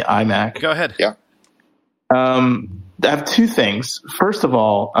debate on the iMac. Go ahead. Yeah. I have two things. First of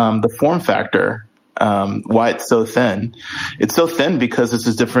all, the form factor, why it's so thin. It's so thin because it's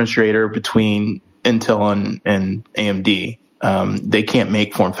a differentiator between Intel and AMD. They can't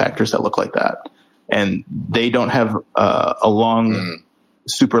make form factors that look like that. And they don't have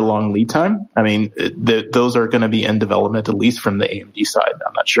super long lead time. I mean, those are going to be in development, at least from the AMD side.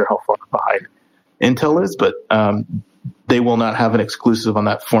 I'm not sure how far behind Intel is, but they will not have an exclusive on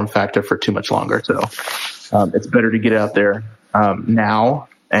that form factor for too much longer. So it's better to get out there now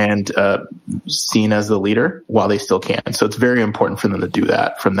and seen as the leader while they still can. So it's very important for them to do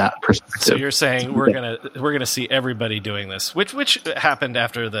that from that perspective. So you're saying we're gonna see everybody doing this, which happened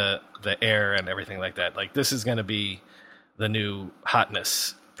after the Air and everything like that. Like, this is going to be the new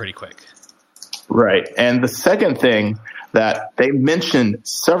hotness pretty quick. Right. And the second thing that they mentioned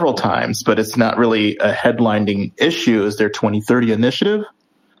several times, but it's not really a headlining issue, is their 2030 initiative.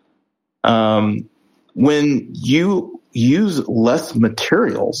 When you use less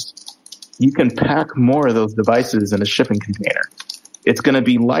materials, you can pack more of those devices in a shipping container. It's going to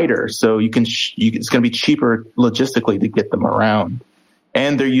be lighter, so it's going to be cheaper logistically to get them around.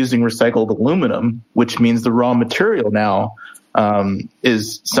 And they're using recycled aluminum, which means the raw material now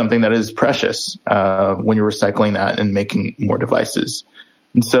is something that is precious when you're recycling that and making more devices.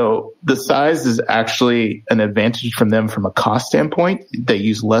 And so the size is actually an advantage from them from a cost standpoint. They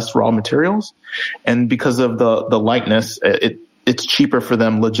use less raw materials. And because of the lightness, it's cheaper for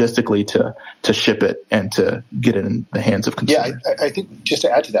them logistically to ship it and to get it in the hands of consumers. Yeah, I think just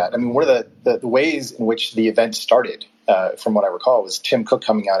to add to that, I mean, one of the ways in which the event started, from what I recall, was Tim Cook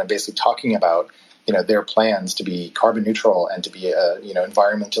coming out and basically talking about, their plans to be carbon neutral and to be a,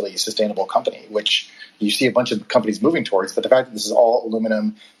 environmentally sustainable company, which you see a bunch of companies moving towards. But the fact that this is all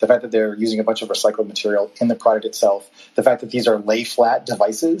aluminum, the fact that they're using a bunch of recycled material in the product itself, the fact that these are lay flat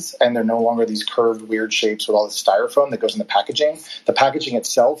devices and they're no longer these curved weird shapes with all this styrofoam that goes in the packaging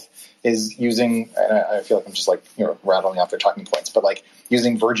itself is using, and I feel like I'm just rattling off their talking points, but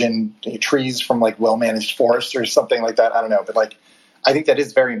using virgin trees from well-managed forests or something like that. I don't know. But I think that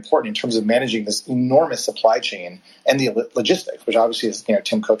is very important in terms of managing this enormous supply chain and the logistics, which obviously is,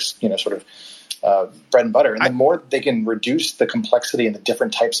 Tim Cook's, sort of bread and butter. And the more they can reduce the complexity and the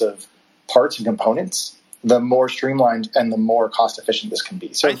different types of parts and components, the more streamlined and the more cost efficient this can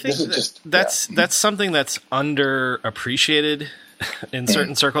be. So I think that's something that's underappreciated in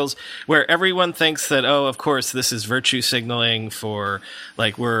certain circles, where everyone thinks that, of course, this is virtue signaling for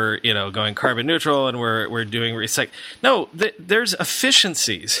we're going carbon neutral and we're doing recycle. No, there's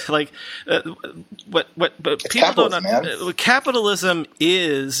efficiencies. What people don't understand. Capitalism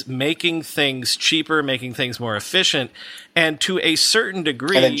is making things cheaper, making things more efficient, and to a certain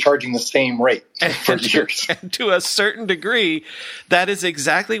degree, and then charging the same rate for years. And to a certain degree, that is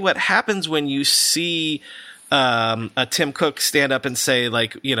exactly what happens when you see a Tim Cook stand up and say,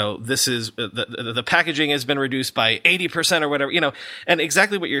 this is the packaging has been reduced by 80% or whatever, and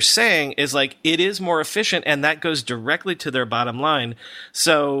exactly what you're saying is it is more efficient, and that goes directly to their bottom line.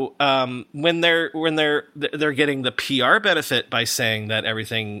 So when they're getting the PR benefit by saying that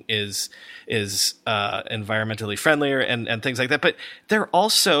everything is environmentally friendlier and things like that, but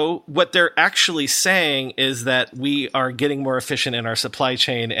what they're actually saying is that we are getting more efficient in our supply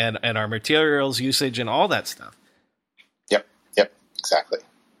chain and our materials usage and all that stuff. Yep, exactly.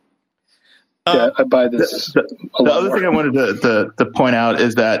 Yeah, I buy this. The other thing I wanted to point out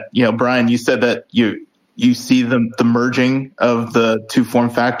is that, Brian, you said that you see the merging of the two form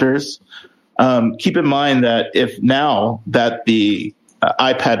factors. Keep in mind that if now that the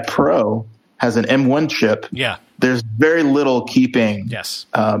iPad Pro has an M1 chip, there's very little keeping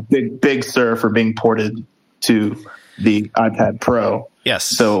Big Sur from being ported to the iPad Pro. Yes.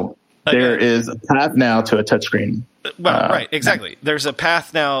 So there is a path now to a touchscreen. Well, right, exactly. There's a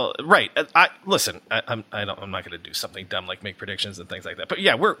path now. Right. I'm not going to do something dumb like make predictions and things like that. But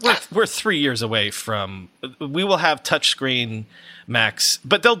yeah, we're 3 years away from. We will have touchscreen Macs,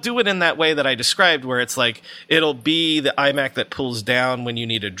 but they'll do it in that way that I described, where it's it'll be the iMac that pulls down when you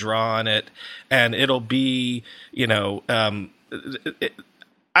need to draw on it, and it'll be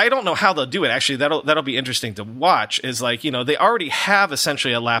I don't know how they'll do it. Actually, that'll be interesting to watch. Is like, they already have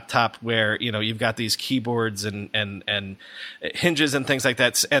essentially a laptop where, you've got these keyboards and hinges and things like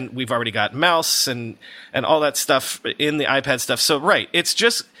that. And we've already got mouse and all that stuff in the iPad stuff. So, right. It's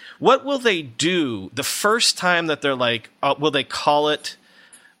just, what will they do the first time that they're like, will they call it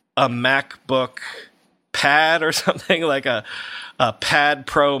a MacBook Pad or something, like a Pad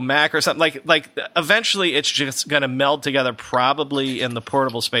Pro Mac or something? Like eventually it's just going to meld together, probably in the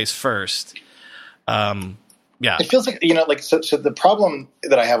portable space first. Yeah, it feels like so the problem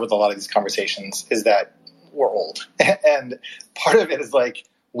that I have with a lot of these conversations is that we're old, and part of it is like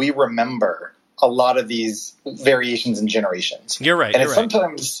we remember a lot of these variations and generations. You're right, and it's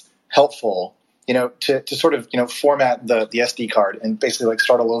sometimes helpful to sort of format the SD card and basically like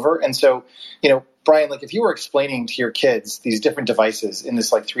start all over. And so Brian, like if you were explaining to your kids these different devices in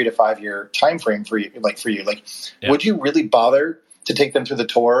this like 3 to 5 year time frame for you, would you really bother to take them through the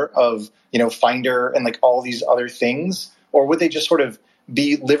tour of Finder and like all these other things, or would they just sort of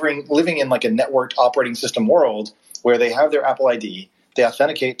be living in like a networked operating system world where they have their Apple ID, they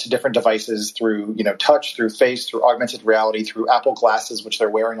authenticate to different devices through touch, through face, through augmented reality, through Apple glasses, which they're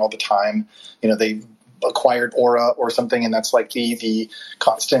wearing all the time. They acquired Aura or something, and that's like the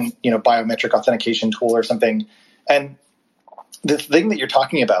constant biometric authentication tool or something. And the thing that you're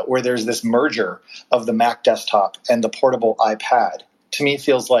talking about, where there's this merger of the Mac desktop and the portable iPad, to me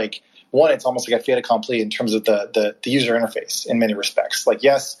feels like, one, it's almost like a fait accompli in terms of the user interface in many respects. Like,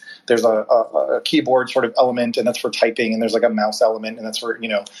 yes, there's a keyboard sort of element, and that's for typing, and there's like a mouse element, and that's for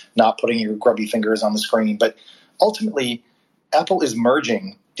not putting your grubby fingers on the screen. But ultimately, Apple is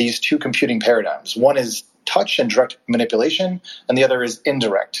merging these two computing paradigms. One is touch and direct manipulation, and the other is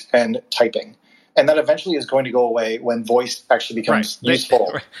indirect and typing. And that eventually is going to go away when voice actually becomes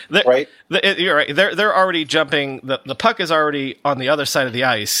useful. Right? You're right. They're already jumping. The puck is already on the other side of the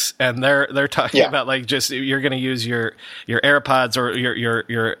ice, and they're talking about like just you're going to use your AirPods or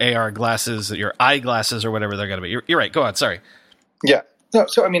your AR glasses, your eyeglasses or whatever they're going to be. You're right. Go on. Sorry. Yeah. No.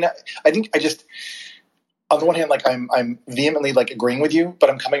 So I mean, I think I just, on the one hand, like I'm vehemently like agreeing with you, but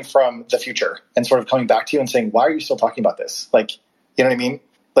I'm coming from the future and sort of coming back to you and saying, why are you still talking about this? Like, you know what I mean?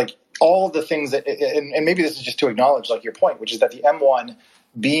 Like all the things that, and maybe this is just to acknowledge like your point, which is that the M1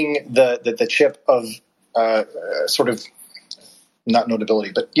 being the chip of sort of not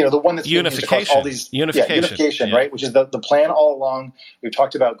notability, but the one that's unification, across all these unification, right? Which is the plan all along. We've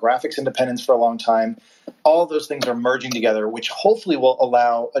talked about graphics independence for a long time. All those things are merging together, which hopefully will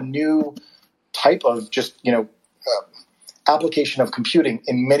allow a new type of just application of computing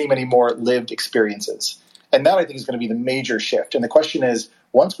in many, many more lived experiences. And that I think is going to be the major shift. And the question is,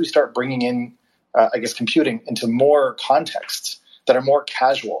 once we start bringing in, computing into more contexts that are more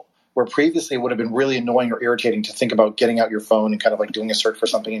casual, where previously it would have been really annoying or irritating to think about getting out your phone and kind of like doing a search for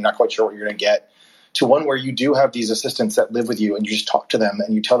something and not quite sure what you're going to get, to one where you do have these assistants that live with you and you just talk to them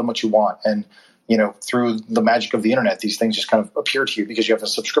and you tell them what you want. And, through the magic of the internet, these things just kind of appear to you because you have a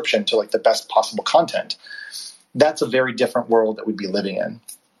subscription to like the best possible content. That's a very different world that we'd be living in.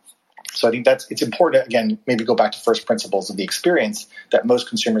 So I think it's important to, again, maybe go back to first principles of the experience that most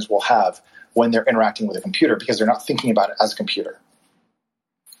consumers will have when they're interacting with a computer, because they're not thinking about it as a computer.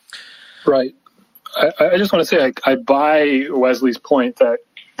 Right. I just want to say I buy Wesley's point that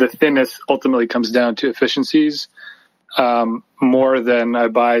the thinness ultimately comes down to efficiencies more than I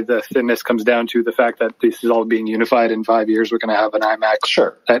buy the thinness comes down to the fact that this is all being unified. In 5 years, we're going to have an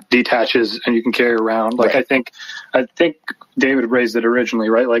iMac that detaches and you can carry around. Like, right. I think David raised it originally,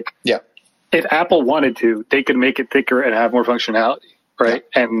 right? Like, if Apple wanted to, they could make it thicker and have more functionality, right?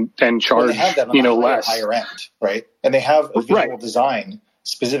 Yeah. And charge, they have that on less. Higher end, right? And they have a visual design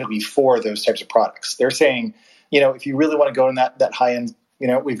specifically for those types of products. They're saying, if you really want to go in that high end,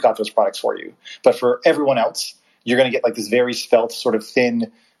 we've got those products for you. But for everyone else, you're going to get like this very svelte, sort of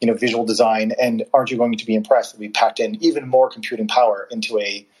thin, visual design. And aren't you going to be impressed that we packed in even more computing power into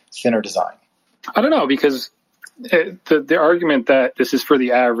a thinner design? I don't know, because the argument that this is for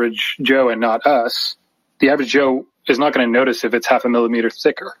the average Joe and not us, the average Joe is not going to notice if it's 0.5 millimeter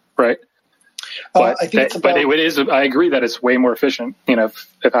thicker, right? But it is. I agree that it's way more efficient. If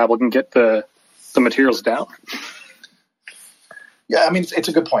Apple can get the materials down. Yeah, I mean, it's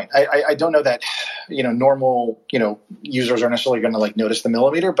a good point. I don't know that, normal, users are necessarily going to like notice the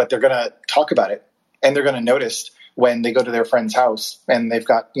millimeter, but they're going to talk about it, and they're going to notice when they go to their friend's house and they've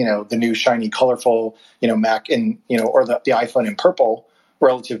got, the new shiny, colorful, Mac in, or the iPhone in purple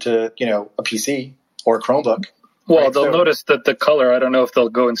relative to, a PC or a Chromebook. Well, right? They'll notice that the color. I don't know if they'll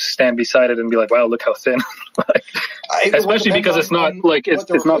go and stand beside it and be like, "Wow, look how thin." Especially because it's not like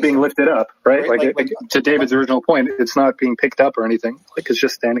it's not being lifted up, right? Like to David's original point, it's not being picked up or anything. Like it's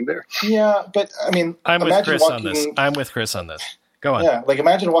just standing there. Yeah, but I mean, I'm with Chris on this. Go on. Yeah, like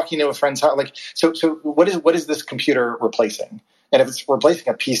imagine walking into a friend's house. Like, so what is this computer replacing? And if it's replacing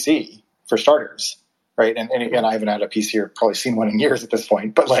a PC for starters, right? And again, I haven't had a PC or probably seen one in years at this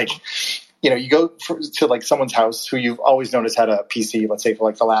point. But like, you go to like someone's house who you've always noticed had a PC, let's say for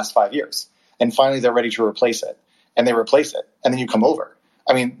like the last 5 years, and finally they're ready to replace it, and they replace it, and then you come over.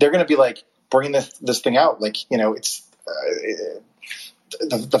 I mean, they're going to be like bringing this thing out, like it's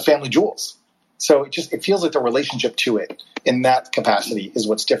the family jewels. So it feels like the relationship to it in that capacity is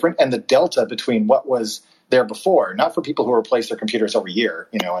what's different, and the delta between what was there before, not for people who replace their computers every year,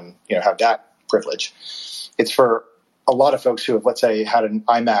 and have that privilege. It's for a lot of folks who have, let's say, had an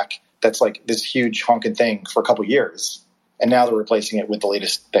iMac that's like this huge honking thing for a couple of years, and now they're replacing it with the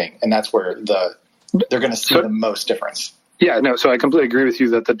latest thing, and that's where they're going to see the most difference. Yeah, no, so I completely agree with you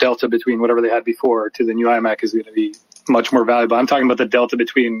that the delta between whatever they had before to the new iMac is going to be much more valuable. I'm talking about the delta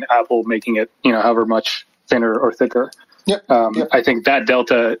between Apple making it, however much thinner or thicker. Yep. I think that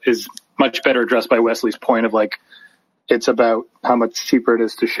delta is much better addressed by Wesley's point of like, it's about how much cheaper it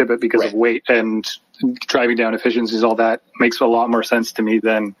is to ship it because of weight and driving down efficiencies. All that makes a lot more sense to me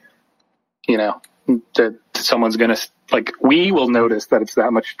than, that someone's going to like, we will notice that it's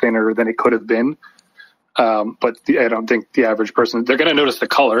that much thinner than it could have been. But I don't think the average person, they're going to notice the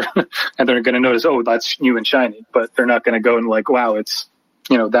color and they're going to notice, oh, that's new and shiny, but they're not going to go and like, wow, it's,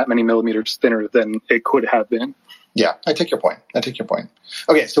 that many millimeters thinner than it could have been. Yeah, I take your point.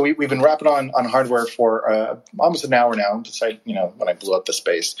 Okay, so we've been rapping on hardware for almost an hour now. Besides, when I blew up the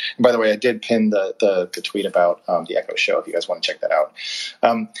space. And by the way, I did pin the tweet about the Echo Show if you guys want to check that out.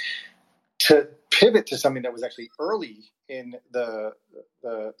 To pivot to something that was actually early in the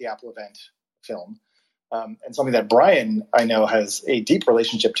Apple event film, and something that Brian, I know, has a deep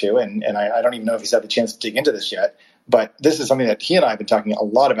relationship to, and I don't even know if he's had the chance to dig into this yet. But this is something that he and I have been talking a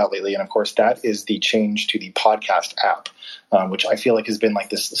lot about lately. And of course, that is the change to the podcast app, which I feel like has been like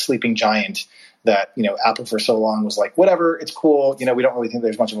this sleeping giant that, Apple for so long was like, whatever, it's cool. We don't really think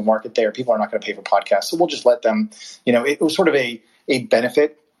there's much of a market there. People are not going to pay for podcasts. So we'll just let them, it was sort of a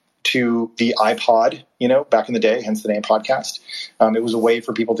benefit to the iPod, back in the day, hence the name podcast. It was a way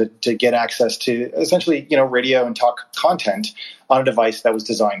for people to get access to essentially, radio and talk content on a device that was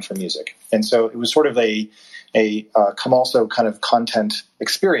designed for music. And so it was sort of a come also kind of content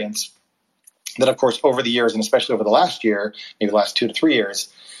experience that, of course, over the years, and especially over the last year, maybe the last 2 to 3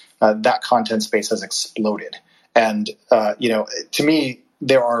 years, that content space has exploded. And, to me,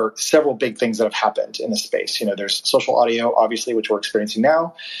 there are several big things that have happened in this space. There's social audio, obviously, which we're experiencing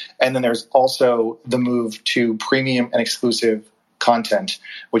now. And then there's also the move to premium and exclusive content,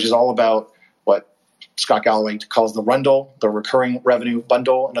 which is all about what Scott Galloway calls the Rundle, the recurring revenue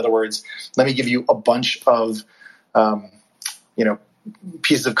bundle. In other words, let me give you a bunch of,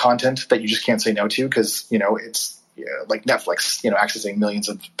 pieces of content that you just can't say no to because, it's like Netflix, accessing millions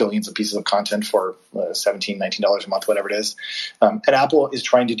of billions of pieces of content for $17, $19 a month, whatever it is. And Apple is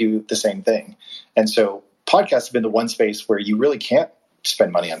trying to do the same thing. And so podcasts have been the one space where you really can't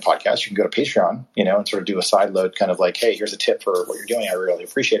spend money on podcasts. You can go to Patreon, and sort of do a side load kind of like, hey, here's a tip for what you're doing. I really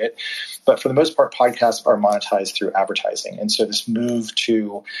appreciate it. But for the most part, podcasts are monetized through advertising. And so this move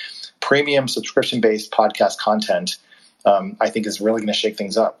to premium subscription-based podcast content, I think is really going to shake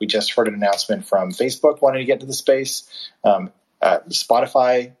things up. We just heard an announcement from Facebook wanting to get into the space.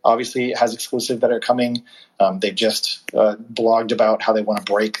 Spotify obviously has exclusive that are coming. They've just blogged about how they want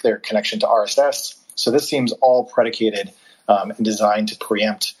to break their connection to RSS. So this seems all predicated and designed to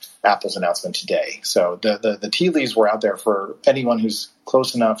preempt Apple's announcement today. So the tea leaves were out there for anyone who's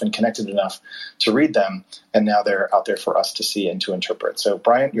close enough and connected enough to read them, and now they're out there for us to see and to interpret. So,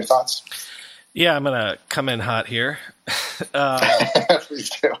 Brian, your thoughts? Yeah, I'm going to come in hot here. Please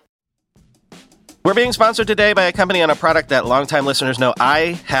do. We're being sponsored today by a company on a product that longtime listeners know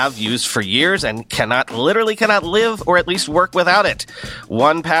I have used for years and literally cannot live or at least work without it.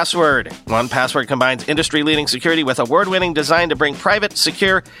 1Password. 1Password combines industry-leading security with award-winning design to bring private,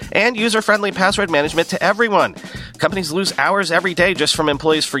 secure, and user-friendly password management to everyone. Companies lose hours every day just from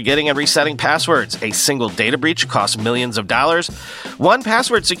employees forgetting and resetting passwords. A single data breach costs millions of dollars.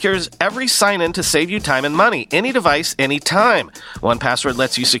 1Password secures every sign-in to save you time and money. Any device, anytime. 1Password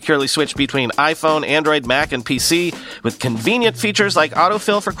lets you securely switch between iPhone, iPhone, Android, Mac, and PC with convenient features like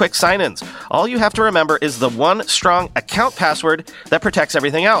autofill for quick sign-ins. All you have to remember is the one strong account password that protects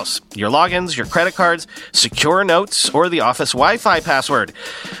everything else. Your logins, your credit cards, secure notes, or the office Wi-Fi password.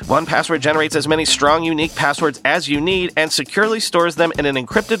 1Password generates as many strong, unique passwords as you need and securely stores them in an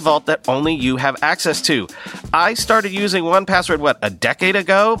encrypted vault that only you have access to. I started using 1Password, a decade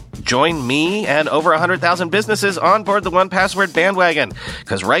ago? Join me and over 100,000 businesses on board the 1Password bandwagon.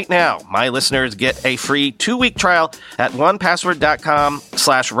 Because right now, my listeners get a free 2-week trial at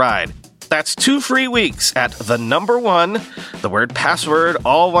 1password.com/ride. That's 2 free weeks at the number 1, the word password,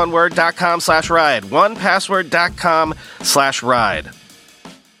 all one word, .com/ride. 1password.com/ride.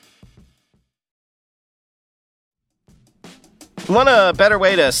 Want a better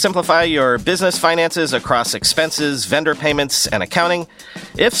way to simplify your business finances across expenses, vendor payments, and accounting?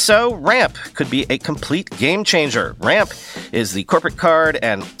 If so, Ramp could be a complete game changer. Ramp is the corporate card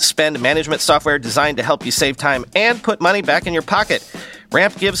and spend management software designed to help you save time and put money back in your pocket.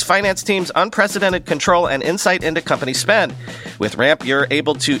 Ramp gives finance teams unprecedented control and insight into company spend. With Ramp, you're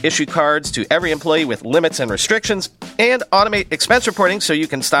able to issue cards to every employee with limits and restrictions and automate expense reporting so you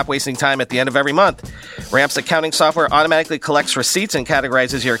can stop wasting time at the end of every month. Ramp's accounting software automatically collects receipts and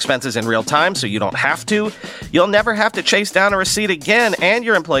categorizes your expenses in real time so you don't have to. You'll never have to chase down a receipt again, and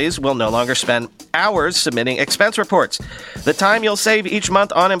your employees will no longer spend hours submitting expense reports. The time you'll save each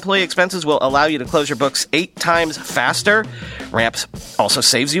month on employee expenses will allow you to close your books 8 times faster. Ramp also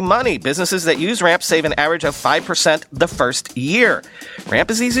saves you money. Businesses that use Ramp save an average of 5% the first year. Ramp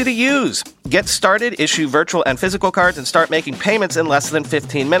is easy to use. Get started, issue virtual and physical cards, and start making payments in less than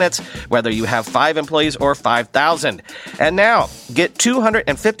 15 minutes, whether you have 5 employees or 5,000. And now, get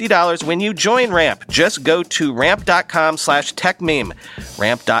 $250 when you join Ramp. Just go to ramp.com/techmeme.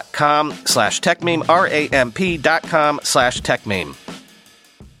 Ramp.com/techmeme. ramp.com/techmeme.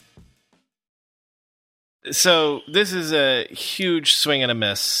 So this is a huge swing and a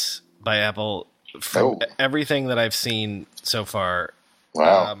miss by Apple from everything that I've seen so far.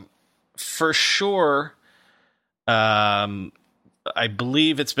 Wow. For sure, I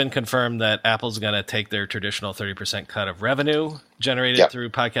believe it's been confirmed that Apple's going to take their traditional 30% cut of revenue generated through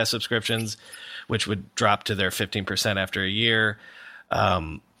podcast subscriptions, which would drop to their 15% after a year.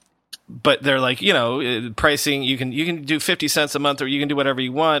 But they're like, pricing, you can do 50 cents a month or you can do whatever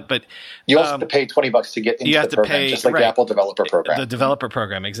you want, but you also have to pay $20 to get into the program, just like the Apple developer program. The developer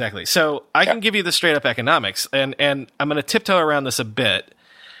program, exactly. So I can give you the straight up economics, and I'm going to tiptoe around this a bit.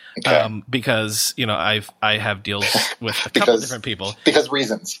 Okay. Because I have deals with a couple different people because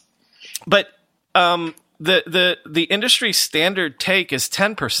reasons. But the industry standard take is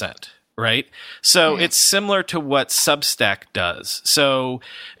 10%, right? So it's similar to what Substack does. So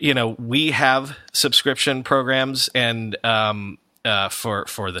we have subscription programs and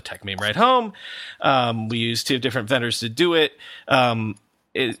for the Tech Meme Ride Home, we use 2 different vendors to do it.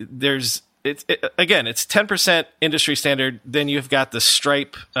 It's 10% industry standard. Then you've got the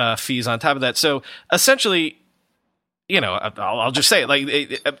Stripe fees on top of that. So essentially, I'll just say it.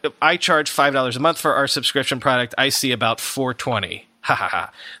 I charge $5 a month for our subscription product. I see about $4.20. Ha ha ha.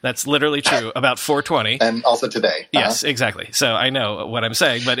 That's literally true. About $4.20. And also today. Yes, exactly. So I know what I'm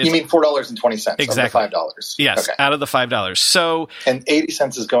saying, but you mean $4.20 exactly. Of the $5? Yes, out of the $5. So and 80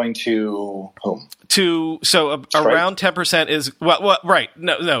 cents is going to whom? Around 10% is right.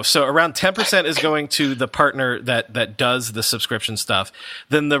 No. So around 10% is going to the partner that does the subscription stuff.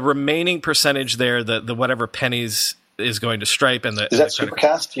 Then the remaining percentage there, the whatever pennies, is going to Stripe. And is that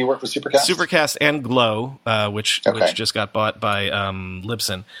Supercast? Do you work with Supercast? Supercast and Glow, which just got bought by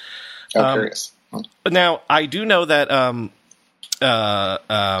Libsyn. Curious. Now I do know that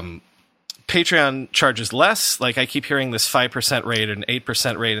Patreon charges less. Like I keep hearing this 5% rate and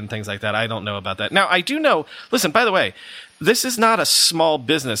 8% rate and things like that. I don't know about that. Now I do know, listen, by the way, this is not a small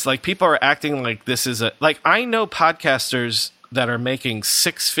business. Like people are acting like this is I know podcasters that are making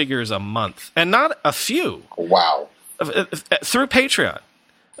 6 figures a month and not a few. Wow. Through Patreon.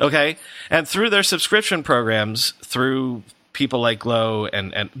 Okay. And through their subscription programs, through people like Glow,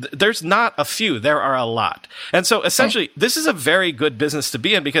 and there's not a few, there are a lot. And so essentially this is a very good business to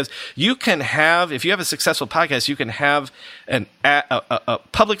be in because you can have, if you have a successful podcast, you can have a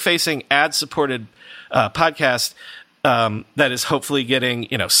public facing ad supported podcast that is hopefully getting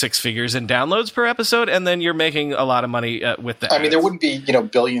 6 figures in downloads per episode, and then you're making a lot of money with that. I mean, there wouldn't be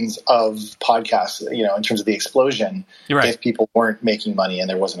billions of podcasts in terms of the explosion if people weren't making money and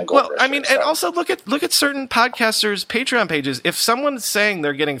there wasn't a goal. Well, I mean, and also look at certain podcasters' Patreon pages. If someone's saying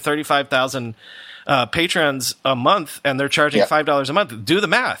they're getting 35,000 patrons a month and they're charging $5 a month, do the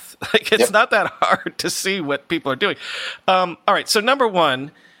math. It's not that hard to see what people are doing. All right, so number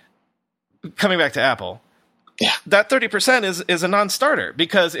one. coming back to Apple, that 30% is a non-starter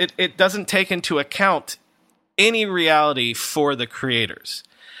because it doesn't take into account any reality for the creators.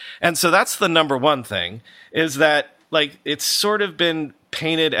 And so that's the number one thing, is that like it's sort of been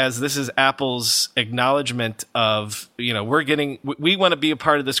painted as this is Apple's acknowledgement of, we want to be a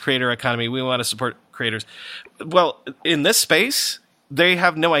part of this creator economy. We want to support creators. Well, in this space, they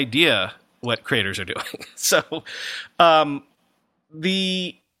have no idea what creators are doing. So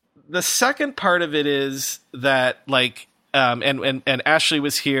the second part of it is that like, and Ashley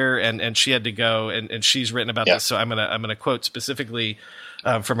was here and she had to go and she's written about this. So I'm going to quote specifically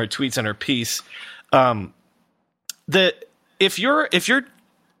from her tweets and her piece. If you're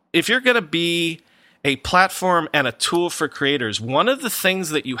going to be a platform and a tool for creators, one of the things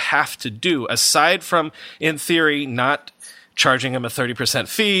that you have to do, aside from, in theory, not charging them a 30%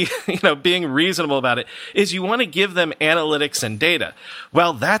 fee, being reasonable about it, is you want to give them analytics and data.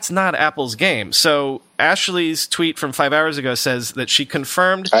 Well, that's not Apple's game. So Ashley's tweet from 5 hours ago says that she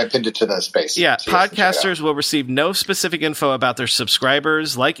confirmed... I pinned it to the space. Yeah, podcasters will receive no specific info about their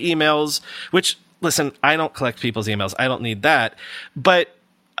subscribers, like emails, which... Listen, I don't collect people's emails. I don't need that. But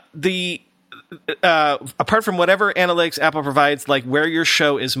apart from whatever analytics Apple provides, like where your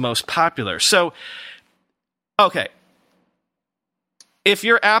show is most popular. So, okay. If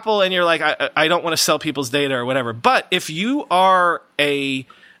you're Apple and you're like, I don't want to sell people's data or whatever, but if you are a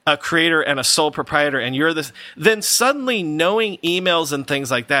creator and a sole proprietor and you're this, then suddenly knowing emails and things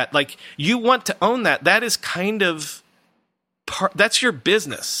like that, like you want to own that. That is kind of that's your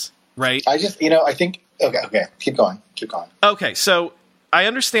business. Right. I think, okay. Keep going. Okay. So I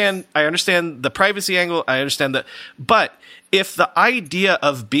understand the privacy angle. I understand that. But if the idea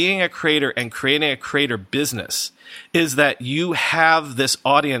of being a creator and creating a creator business is that you have this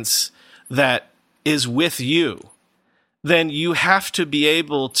audience that is with you, then you have to be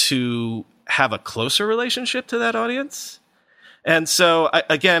able to have a closer relationship to that audience. And so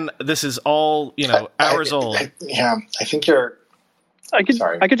again, this is all, hours old. I think you're, I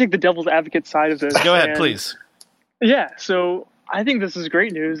could take the devil's advocate side of this. Go ahead, please. Yeah, so I think this is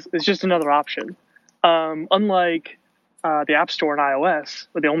great news. It's just another option. Unlike the App Store and iOS,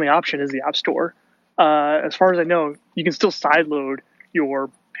 where the only option is the App Store, as far as I know, you can still sideload your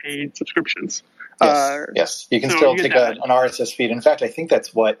paid subscriptions. Yes. You can still take an RSS feed. In fact, I think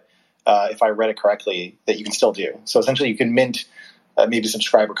that's what, if I read it correctly, that you can still do. So essentially you can mint maybe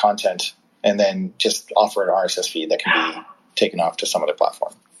subscriber content and then just offer an RSS feed that can be taken off to some other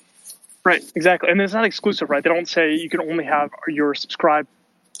platform. Right, exactly. And it's not exclusive, right? They don't say you can only have your subscribe,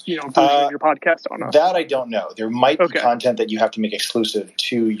 version of your podcast on us. That I don't know. There might be content that you have to make exclusive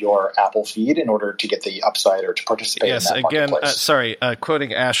to your Apple feed in order to get the upside or to participate in that marketplace.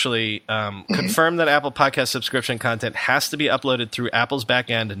 Quoting Ashley, confirm that Apple Podcast subscription content has to be uploaded through Apple's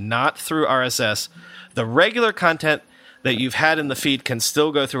backend, not through RSS. The regular content that you've had in the feed can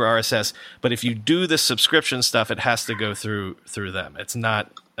still go through RSS, but if you do the subscription stuff, it has to go through them. It's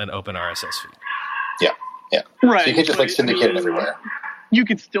not an open RSS feed. Yeah. Right. So you can just syndicate it everywhere. You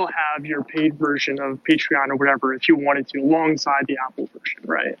could still have your paid version of Patreon or whatever if you wanted to, alongside the Apple version,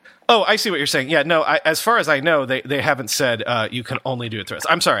 right? Oh, I see what you're saying. Yeah, no, as far as I know, they haven't said you can only do it through us.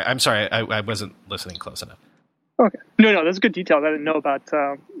 I'm sorry, I wasn't listening close enough. Okay. No, that's good details. I didn't know about,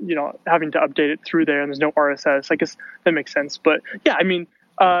 having to update it through there and there's no RSS. I guess that makes sense. But yeah, I mean,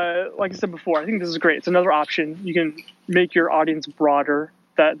 like I said before, I think this is great. It's another option. You can make your audience broader,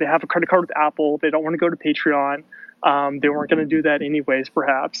 that they have a credit card with Apple. They don't want to go to Patreon. They weren't going to do that anyways,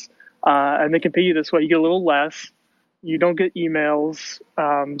 perhaps. And they can pay you this way. You get a little less. You don't get emails,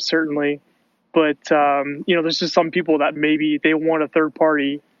 certainly. But, there's just some people that maybe they want a third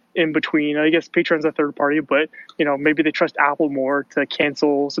party in between. I guess Patreon's a third party, but maybe they trust Apple more to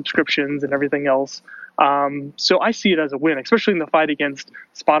cancel subscriptions and everything else. So I see it as a win, especially in the fight against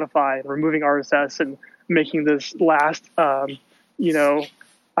Spotify and removing RSS and making this last,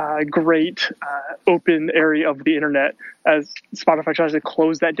 great open area of the internet as Spotify tries to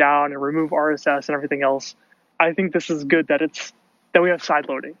close that down and remove RSS and everything else. I think this is good that we have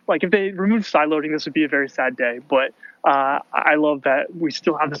sideloading. Like if they remove sideloading, this would be a very sad day, but I love that we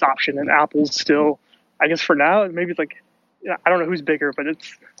still have this option, and Apple's still, I guess for now, maybe it's like, I don't know who's bigger, but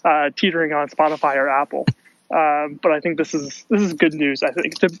it's teetering on Spotify or Apple. But I think this is good news, I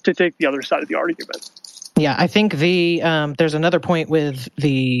think, to take the other side of the argument. Yeah, I think there's another point with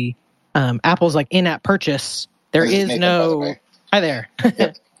the Apple's like in-app purchase. There is no... Hi there.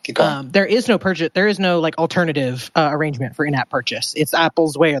 Yep. Keep going. There is no purchase. There is no like alternative arrangement for in-app purchase. It's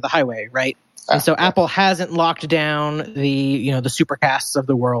Apple's way or the highway, right? And so Apple hasn't locked down the the Supercasts of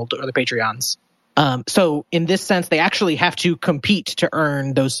the world or the Patreons. So in this sense, they actually have to compete to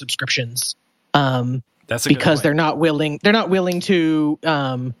earn those subscriptions. That's because they're not willing to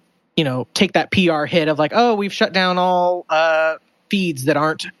take that PR hit of like, oh, we've shut down all feeds that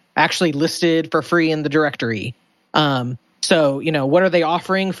aren't actually listed for free in the directory. So what are they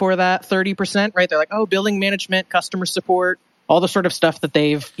offering for that 30%? Right? They're like, oh, billing management, customer support, all the sort of stuff that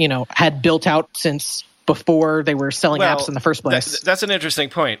they've had built out since before they were selling apps in the first place. That's an interesting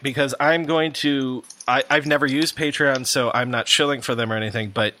point, because I've never used Patreon, so I'm not shilling for them or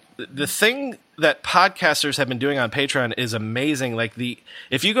anything, but the thing that podcasters have been doing on Patreon is amazing. Like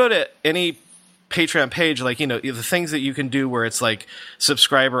if you go to any Patreon page, like, the things that you can do where it's like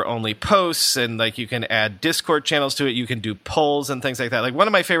subscriber only posts, and like you can add Discord channels to it. You can do polls and things like that. Like one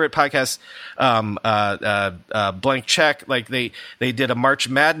of my favorite podcasts, Blank Check, like they did a March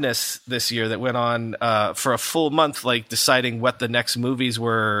Madness this year that went on for a full month, like deciding what the next movies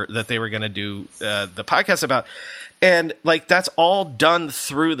were that they were going to do the podcast about. And like, that's all done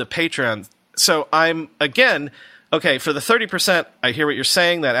through the Patreon. So I'm, again, okay, for the 30%, I hear what you're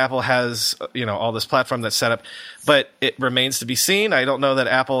saying, that Apple has, all this platform that's set up, but it remains to be seen. I don't know that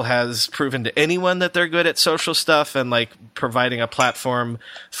Apple has proven to anyone that they're good at social stuff and like providing a platform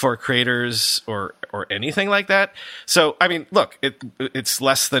for creators or anything like that. So, I mean, look, it's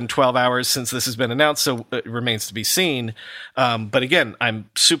less than 12 hours since this has been announced, so it remains to be seen. But again, I'm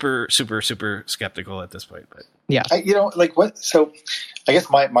super, super, super skeptical at this point. But yeah, So I guess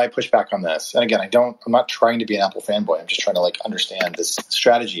my pushback on this, and again, I'm not trying to be an Apple fanboy. I'm just trying to understand this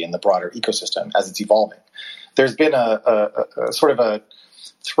strategy in the broader ecosystem as it's evolving. There's been a sort of a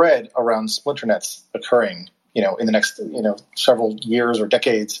thread around splinternets occurring, in the next, several years or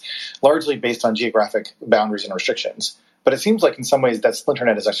decades, largely based on geographic boundaries and restrictions. But it seems like in some ways that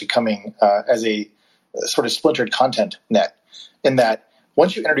splinternet is actually coming as a sort of splintered content net, in that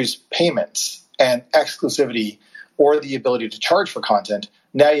once you introduce payments and exclusivity or the ability to charge for content,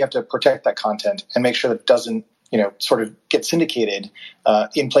 now you have to protect that content and make sure that it doesn't, sort of get syndicated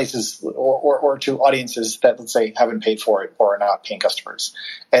in places or to audiences that, let's say, haven't paid for it or are not paying customers.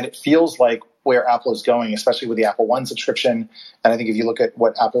 And it feels like where Apple is going, especially with the Apple One subscription, and I think if you look at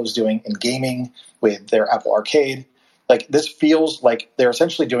what Apple is doing in gaming with their Apple Arcade, like this feels like they're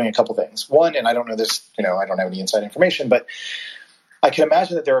essentially doing a couple things. One, and I don't know this, I don't have any inside information, but I can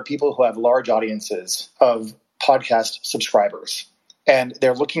imagine that there are people who have large audiences of podcast subscribers, and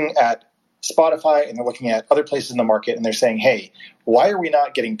they're looking at Spotify and they're looking at other places in the market, and they're saying, hey, why are we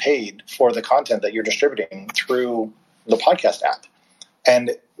not getting paid for the content that you're distributing through the podcast app?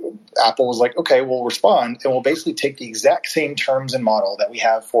 And Apple was like, okay, we'll respond, and we'll basically take the exact same terms and model that we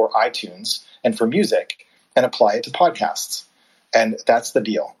have for iTunes and for music and apply it to podcasts. And that's the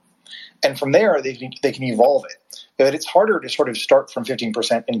deal. And from there, they can evolve it. But it's harder to sort of start from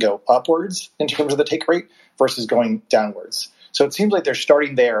 15% and go upwards in terms of the take rate versus going downwards. So it seems like they're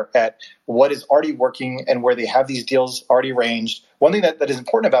starting there at what is already working and where they have these deals already arranged. One thing that is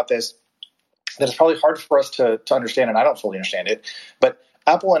important about this, that is probably hard for us to understand, and I don't fully understand it, but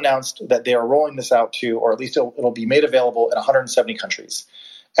Apple announced that they are rolling this out to, or at least it'll be made available in 170 countries.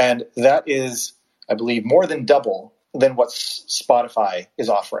 And that is, I believe, more than double than what Spotify is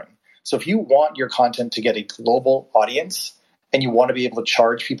offering. So if you want your content to get a global audience and you want to be able to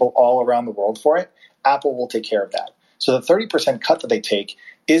charge people all around the world for it, Apple will take care of that. So the 30% cut that they take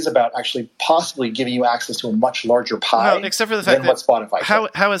is about actually possibly giving you access to a much larger pie, except for the fact than what Spotify.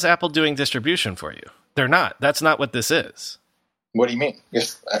 How is Apple doing distribution for you? They're not. That's not what this is. What do you mean?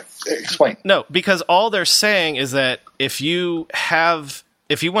 Just explain. No, because all they're saying is that if you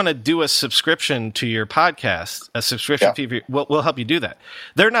want to do a subscription to your podcast, a subscription fee, we'll help you do that.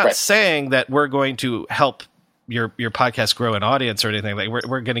 They're not saying that we're going to help your podcast grow an audience or anything. Like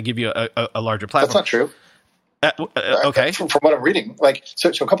we're going to give you a larger platform. That's not true. Okay. From what I'm reading, so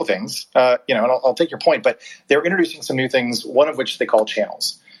a couple things, and I'll take your point, but they're introducing some new things, one of which they call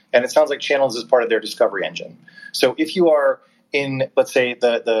channels. And it sounds like channels is part of their discovery engine. So if you are in, let's say,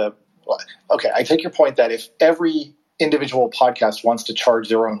 I take your point that if every individual podcast wants to charge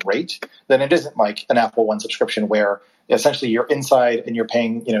their own rate, then it isn't like an Apple One subscription where essentially you're inside and you're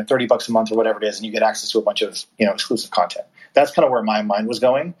paying, $30 a month or whatever it is, and you get access to a bunch of, exclusive content. That's kind of where my mind was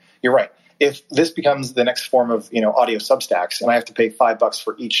going. You're right. If this becomes the next form of, audio Substacks, and I have to pay $5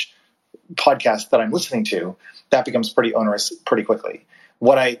 for each podcast that I'm listening to, that becomes pretty onerous pretty quickly.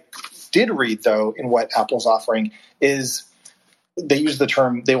 What I did read, though, in what Apple's offering is they use the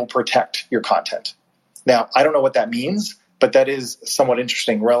term they will protect your content. Now, I don't know what that means, but that is somewhat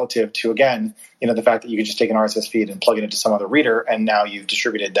interesting relative to, again, the fact that you could just take an RSS feed and plug it into some other reader, and now you've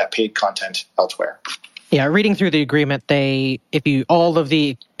distributed that paid content elsewhere. Yeah, reading through the agreement, all of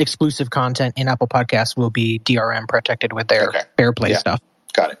the exclusive content in Apple Podcasts will be DRM protected with their AirPlay stuff.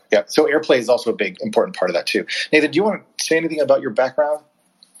 Got it. Yeah. So AirPlay is also a big, important part of that too. Nathan, do you want to say anything about your background?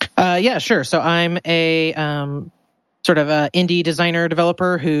 Yeah, sure. So I'm a sort of a indie designer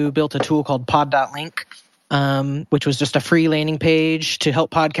developer who built a tool called Pod.link, which was just a free landing page to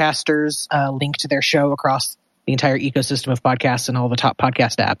help podcasters link to their show across the entire ecosystem of podcasts and all the top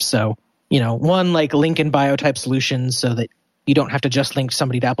podcast apps. So, one like link in bio type solutions so that you don't have to just link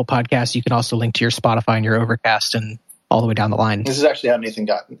somebody to Apple Podcasts. You can also link to your Spotify and your Overcast and all the way down the line. This is actually how Nathan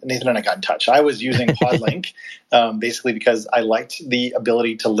and I got in touch. I was using Podlink basically because I liked the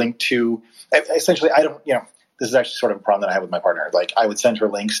ability to link to, essentially, this is actually sort of a problem that I have with my partner. Like, I would send her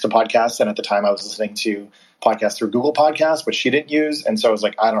links to podcasts, and at the time I was listening to podcasts through Google Podcasts, which she didn't use. And so I was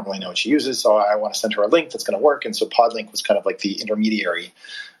like, I don't really know what she uses, so I want to send her a link that's going to work. And so Podlink was kind of like the intermediary.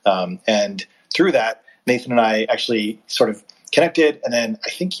 And through that, Nathan and I actually sort of connected, and then I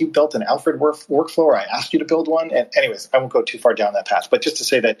think you built an Alfred workflow, or I asked you to build one. And anyways, I won't go too far down that path, but just to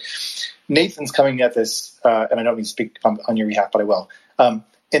say that Nathan's coming at this, and I don't mean to speak on your behalf, but I will,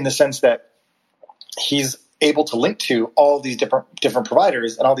 in the sense that he's able to link to all these different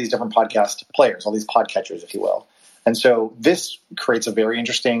providers and all these different podcast players, all these podcatchers, if you will. And so this creates a very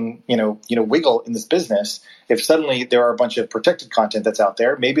interesting, wiggle in this business. If suddenly there are a bunch of protected content that's out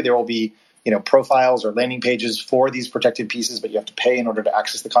there, maybe there will be, profiles or landing pages for these protected pieces, but you have to pay in order to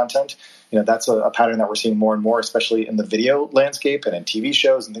access the content. That's a pattern that we're seeing more and more, especially in the video landscape and in TV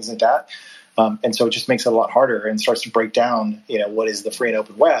shows and things like that. And so it just makes it a lot harder and starts to break down, what is the free and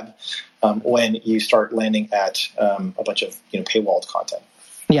open web when you start landing at a bunch of, paywalled content.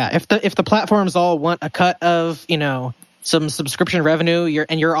 Yeah, if the platforms all want a cut of, some subscription revenue,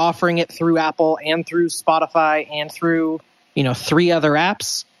 you're offering it through Apple and through Spotify and through, 3 other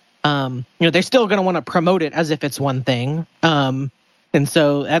apps, they're still going to want to promote it as if it's one thing. And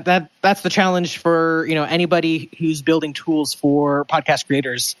so that's the challenge for, anybody who's building tools for podcast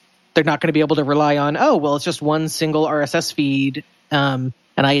creators. They're not going to be able to rely on, it's just one single RSS feed. And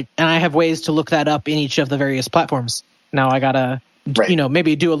I have ways to look that up in each of the various platforms. Now I got to,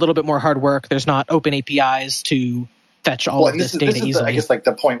 maybe do a little bit more hard work. There's not open APIs to fetch all of this data easily. I guess like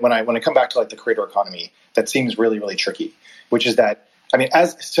the point when I come back to like the creator economy, that seems really, really tricky, which is that, let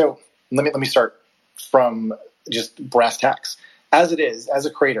me start from just brass tacks. As it is, as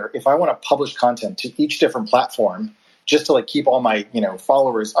a creator, if I want to publish content to each different platform, just to like keep all my,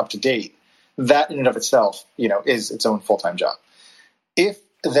 followers up to date, that in and of itself, is its own full-time job. If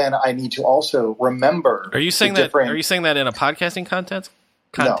then I need to also remember. Are you saying that? Are you saying that in a podcasting context?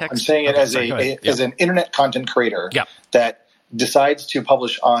 No, I'm saying it as as an internet content creator that decides to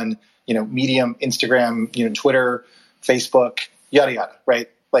publish on, Medium, Instagram, Twitter, Facebook, yada yada, right?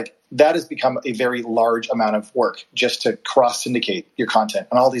 Like that has become a very large amount of work just to cross syndicate your content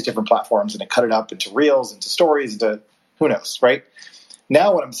on all these different platforms and to cut it up into reels, into stories, into who knows, right?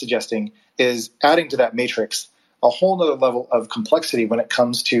 Now what I'm suggesting is adding to that matrix a whole nother level of complexity when it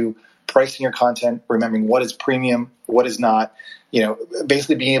comes to pricing your content, remembering what is premium, what is not,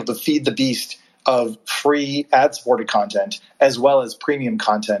 basically being able to feed the beast of free ad-supported content as well as premium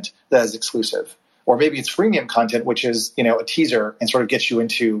content that is exclusive. Or maybe it's freemium content, which is, a teaser and sort of gets you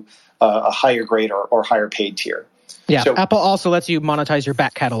into a higher grade or higher paid tier. Yeah, so, Apple also lets you monetize your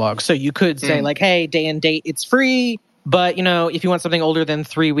back catalog. So you could say like, hey, day and date, it's free. But, if you want something older than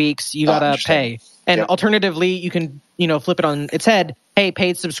 3 weeks, you got to pay. And alternatively, you can, flip it on its head. Hey,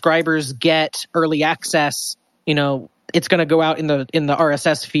 paid subscribers get early access. It's going to go out in the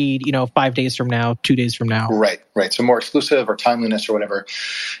RSS feed, 5 days from now, 2 days from now. Right. So more exclusive or timeliness or whatever.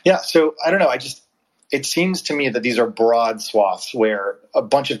 Yeah. So I don't know. It seems to me that these are broad swaths where a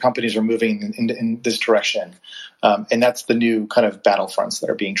bunch of companies are moving in this direction. And that's the new kind of battlefronts that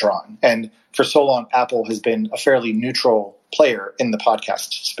are being drawn. And for so long, Apple has been a fairly neutral player in the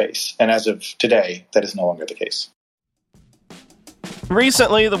podcast space. And as of today, that is no longer the case.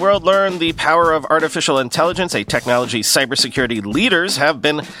 Recently, the world learned the power of artificial intelligence, a technology cybersecurity leaders have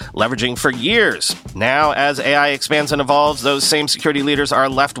been leveraging for years. Now, as AI expands and evolves, those same security leaders are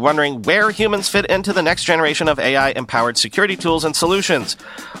left wondering where humans fit into the next generation of AI-empowered security tools and solutions.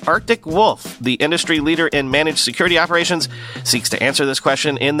 Arctic Wolf, the industry leader in managed security operations, seeks to answer this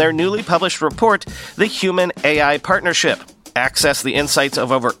question in their newly published report, The Human-AI Partnership. Access the insights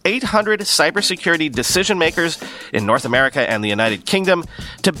of over 800 cybersecurity decision makers in North America and the United Kingdom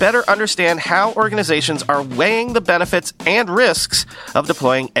to better understand how organizations are weighing the benefits and risks of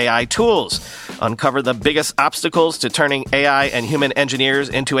deploying AI tools. Uncover the biggest obstacles to turning AI and human engineers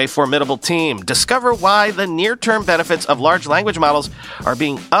into a formidable team. Discover why the near-term benefits of large language models are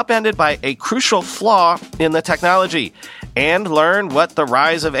being upended by a crucial flaw in the technology. And learn what the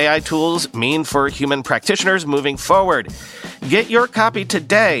rise of AI tools mean for human practitioners moving forward. Get your copy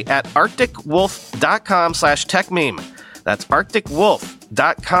today at arcticwolf.com/techmeme. That's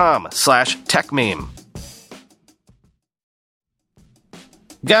arcticwolf.com/techmeme.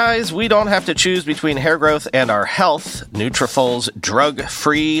 Guys, we don't have to choose between hair growth and our health. Nutrafol's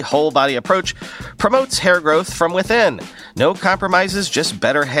drug-free whole-body approach promotes hair growth from within. No compromises, just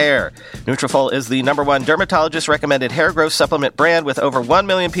better hair. Nutrafol is the #1 dermatologist-recommended hair growth supplement brand with over 1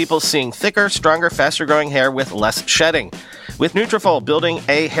 million people seeing thicker, stronger, faster-growing hair with less shedding. With Nutrafol, building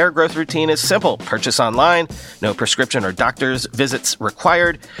a hair growth routine is simple. Purchase online, no prescription or doctor's visits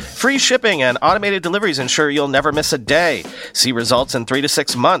required. Free shipping and automated deliveries ensure you'll never miss a day. See results in 3 to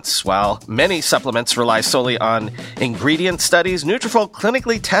 6 months. While many supplements rely solely on ingredient studies, Nutrafol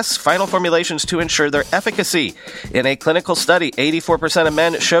clinically tests final formulations to ensure their efficacy. In a clinical study, 84% of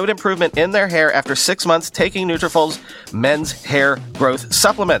men showed improvement in their hair after 6 months taking Nutrafol's men's hair growth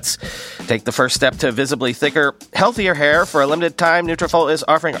supplements. Take the first step to visibly thicker, healthier hair. For a limited time, Nutrafol is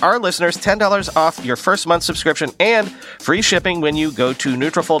offering our listeners $10 off your first month subscription and free shipping when you go to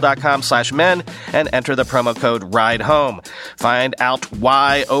Nutrafol.com/men and enter the promo code RIDEHOME. Find out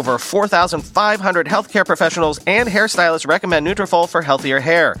why over 4,500 healthcare professionals and hairstylists recommend Nutrafol for healthier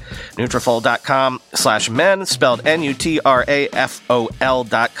hair. Nutrafol.com/men, spelled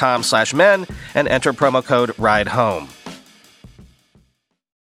Nutrafol.com/men, and enter promo code RIDEHOME.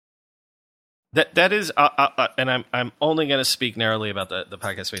 That is, and I'm only going to speak narrowly about the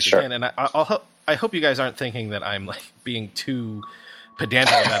podcast space again, and I hope you guys aren't thinking that I'm like being too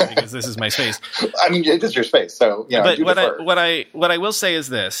pedantic about it because this is my space. I mean, it is your space, so yeah. But what I will say is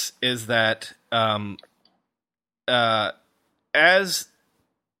this: is that as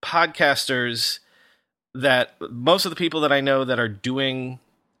podcasters, that most of the people that I know that are doing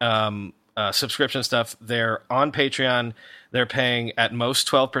subscription stuff, they're on Patreon. They're paying at most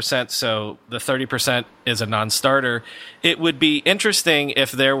 12%, so the 30% is a non-starter. It would be interesting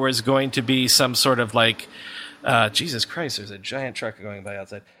if there was going to be some sort of like, Jesus Christ, there's a giant truck going by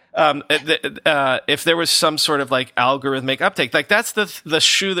outside. If there was some sort of like algorithmic uptake, like that's the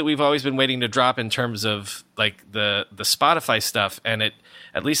shoe that we've always been waiting to drop in terms of like the Spotify stuff. And it,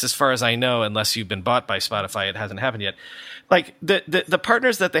 at least as far as I know, unless you've been bought by Spotify, it hasn't happened yet. Like the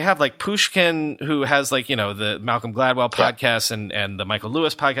partners that they have, like Pushkin, who has like, you know, the Malcolm Gladwell podcast and the Michael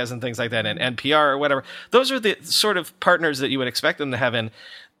Lewis podcast and things like that, and NPR or whatever. Those are the sort of partners that you would expect them to have in.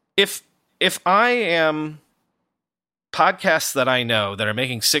 If I am podcasts that I know that are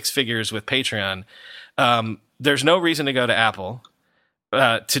making 6 figures with Patreon, there's no reason to go to Apple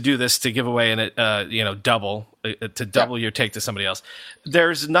to do this, to give away double your take to somebody else.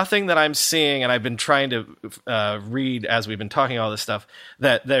 There's nothing that I'm seeing, and I've been trying to read as we've been talking all this stuff,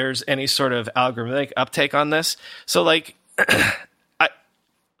 that there's any sort of algorithmic uptake on this. So like,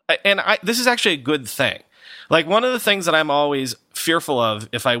 this is actually a good thing. Like, one of the things that I'm always fearful of,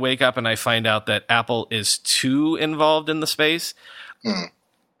 if I wake up and I find out that Apple is too involved in the space,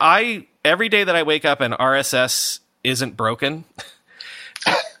 every day that I wake up and RSS isn't broken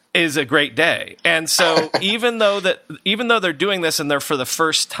is a great day. And so even though they're doing this and they're for the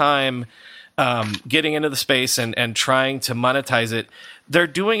first time getting into the space and trying to monetize it, they're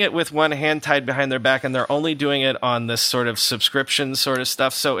doing it with one hand tied behind their back, and they're only doing it on this sort of subscription sort of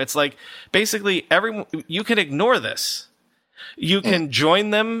stuff. So it's like, basically you can ignore this. You can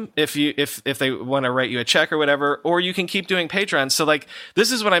join them if they want to write you a check or whatever, or you can keep doing Patreon. So like,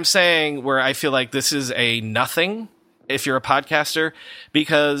 this is what I'm saying, where I feel like this is a nothing if you're a podcaster,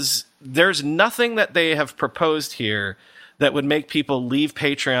 because there's nothing that they have proposed here that would make people leave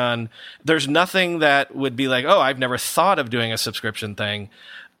Patreon. There's nothing that would be like, oh, I've never thought of doing a subscription thing.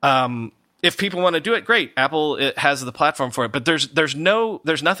 If people want to do it, great. Apple has the platform for it. But there's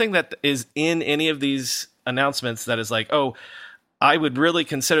nothing that is in any of these announcements that is like, oh, I would really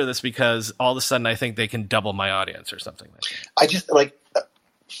consider this because all of a sudden I think they can double my audience or something like that. I just like,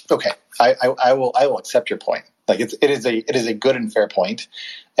 okay, I will accept your point. Like, it is a good and fair point.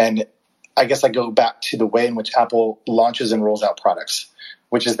 And I guess I go back to the way in which Apple launches and rolls out products,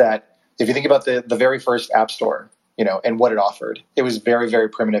 which is that if you think about the very first App Store, you know, and what it offered, it was very, very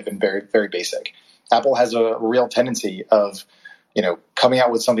primitive and very, very basic. Apple has a real tendency of, you know, coming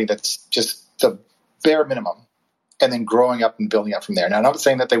out with something that's just the bare minimum and then growing up and building up from there. Now, I'm not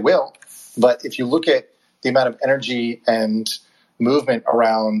saying that they will, but if you look at the amount of energy and movement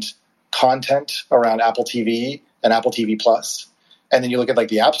around content around Apple TV and Apple TV Plus, and then you look at like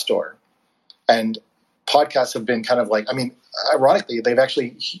the App Store, and podcasts have been kind of like, I mean, ironically, they've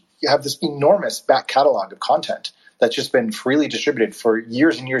actually have this enormous back catalog of content that's just been freely distributed for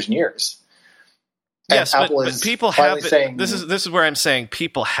years and years and years. Yes, but people have been, saying, this is where I'm saying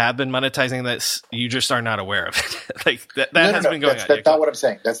people have been monetizing this. You just are not aware of it. Like that has been going on. That's not what I'm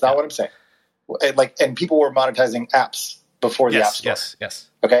saying. That's not what I'm saying. Like, and people were monetizing apps before the App Store. Yes.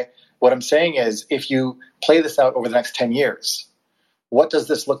 Okay. What I'm saying is, if you play this out over the next 10 years, what does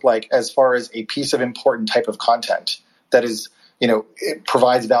this look like as far as a piece of important type of content that is, it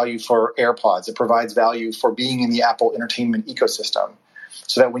provides value for AirPods. It provides value for being in the Apple entertainment ecosystem,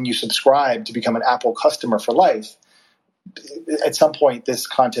 so that when you subscribe to become an Apple customer for life, at some point this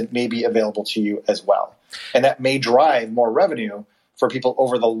content may be available to you as well. And that may drive more revenue for people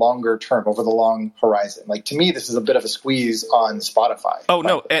over the longer term, over the long horizon. Like, to me, this is a bit of a squeeze on Spotify. Oh,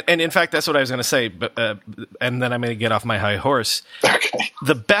 no. And in fact, that's what I was going to say. But, and then I'm going to get off my high horse. Okay.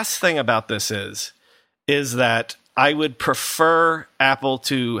 The best thing about this is that I would prefer Apple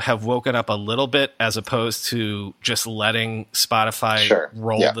to have woken up a little bit as opposed to just letting Spotify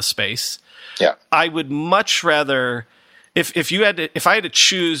roll the space. Yeah. I would much rather, if I had to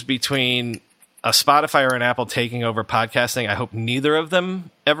choose between a Spotify or an Apple taking over podcasting, I hope neither of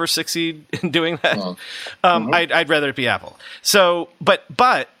them ever succeed in doing that. I'd rather it be Apple. So, but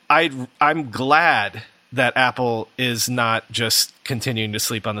I'm glad that Apple is not just continuing to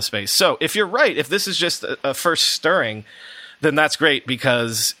sleep on the space. So if you're right, if this is just a first stirring, then that's great,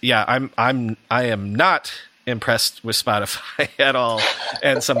 because I am not impressed with Spotify at all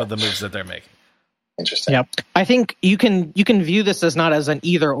and some of the moves that they're making. Interesting. Yep. I think you can view this as not as an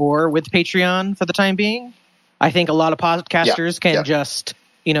either or with Patreon for the time being. I think a lot of podcasters can just,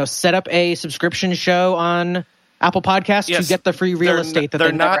 set up a subscription show on Apple Podcasts to get the free real estate that they're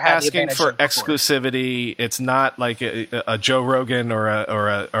they not never had asking for exclusivity. It's not like a Joe Rogan or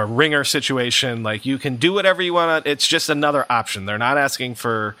a Ringer situation. Like, you can do whatever you want. It's just another option. They're not asking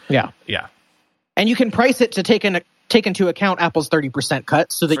for And you can price it to take into account Apple's 30%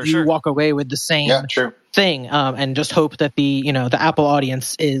 cut, so that you walk away with the same thing, and just hope that the Apple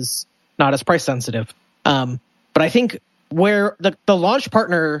audience is not as price sensitive. But I think where the launch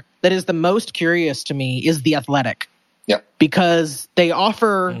partner that is the most curious to me is The Athletic. Yep. Because they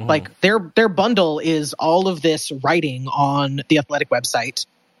offer like their bundle is all of this writing on the Athletic website.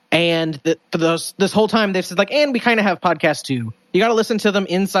 And this whole time they've said, like, and we kind of have podcasts too. You got to listen to them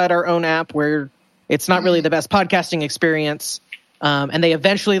inside our own app, where it's not really the best podcasting experience. And they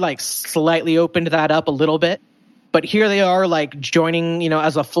eventually slightly opened that up a little bit. But here they are, joining,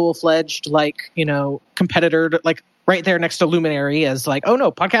 as a full-fledged, competitor, right there next to Luminary, as oh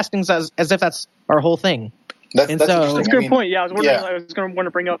no, podcasting's as if that's our whole thing. That's a good point. Yeah, I was wondering. I was going to want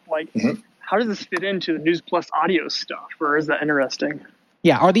to bring up how does this fit into the News Plus audio stuff, or is that interesting?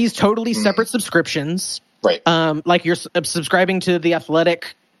 Yeah, are these totally separate subscriptions? Right. Like you're subscribing to the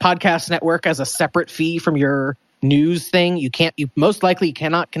Athletic Podcast Network as a separate fee from your news thing. You most likely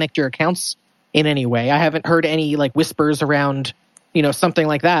cannot connect your accounts in any way. I haven't heard any whispers around, something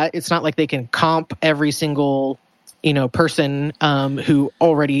like that. It's not like they can comp every single, person who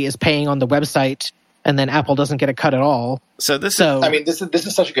already is paying on the website, and then Apple doesn't get a cut at all. This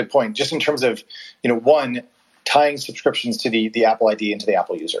is such a good point, just in terms of, one, tying subscriptions to the Apple ID into the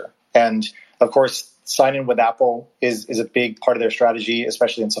Apple user. And of course, sign in with Apple is a big part of their strategy,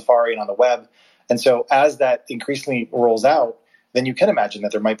 especially in Safari and on the web. And so as that increasingly rolls out, then you can imagine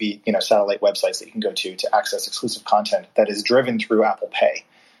that there might be, satellite websites that you can go to access exclusive content that is driven through Apple Pay.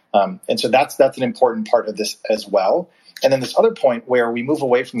 And so that's an important part of this as well. And then this other point where we move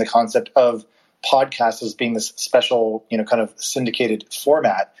away from the concept of podcasts as being this special, kind of syndicated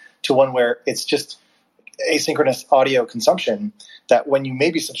format, to one where it's just asynchronous audio consumption, that when you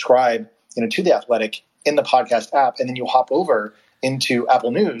maybe subscribe, to the Athletic in the podcast app, and then you hop over into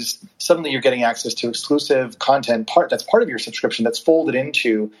Apple News, suddenly you're getting access to exclusive content that's part of your subscription that's folded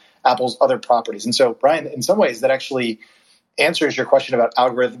into Apple's other properties. And so, Brian, in some ways, that actually answers your question about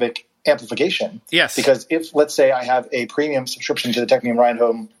algorithmic amplification. Yes. Because if, let's say, I have a premium subscription to the Technium Ride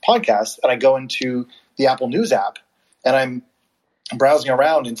Home podcast, and I go into the Apple News app, and I'm browsing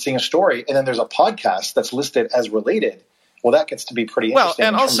around and seeing a story, and then there's a podcast that's listed as related, well, that gets to be pretty interesting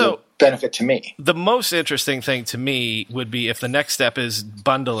and in terms also, of benefit to me. The most interesting thing to me would be if the next step is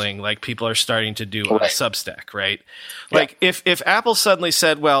bundling, like people are starting to do on Substack, right? Like if Apple suddenly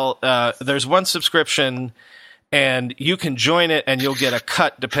said, well, there's one subscription and you can join it and you'll get a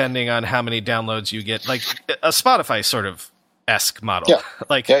cut depending on how many downloads you get, like a Spotify sort of esque model. Yeah.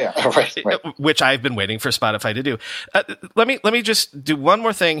 Like, right. Which I've been waiting for Spotify to do. Let me just do one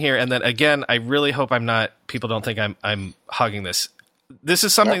more thing here, and then again, I really hope people don't think I'm hogging this. This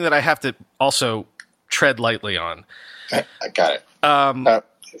is something that I have to also tread lightly on. I got it.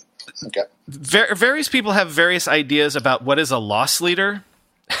 Okay. Various people have various ideas about what is a loss leader.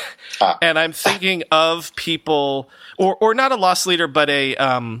 And I'm thinking of people, or not a loss leader, but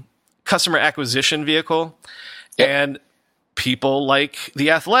a customer acquisition vehicle. Yep. And people like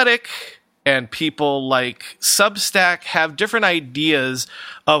The Athletic and people like Substack have different ideas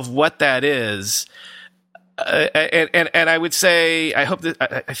of what that is. And I would say, I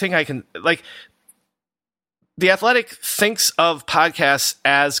think I can, like, The Athletic thinks of podcasts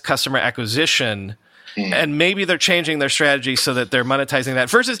as customer acquisition, and maybe they're changing their strategy so that they're monetizing that,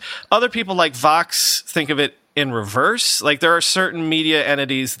 versus other people like Vox think of it in reverse. Like, there are certain media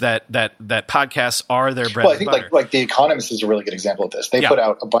entities that podcasts are their bread and butter. I think like The Economist is a really good example of this. They put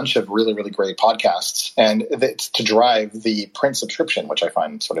out a bunch of really, really great podcasts, and it's to drive the print subscription, which I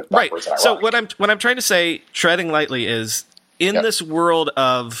find sort of backwards and ironic. So what I'm trying to say, treading lightly, is in this world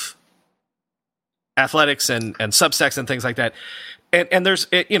of Athletics and Substacks and things like that, and there's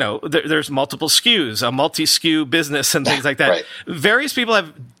there's multiple SKUs, a multi-SKU business and things like that. Right. Various people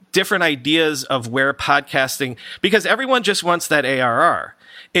have different ideas of where podcasting, because everyone just wants that ARR.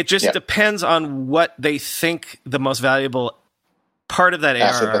 It just depends on what they think the most valuable part of that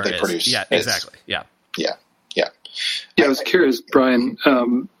asset ARR that they is. produce. Yeah, exactly. Yeah. I was curious, Brian.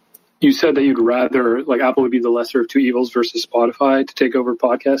 You said that you'd rather, like, Apple would be the lesser of two evils versus Spotify to take over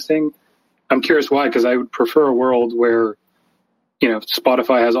podcasting. I'm curious why, because I would prefer a world where,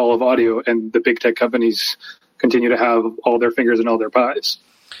 Spotify has all of audio and the big tech companies continue to have all their fingers in all their pies.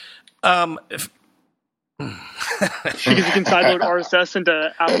 Because you can sideload RSS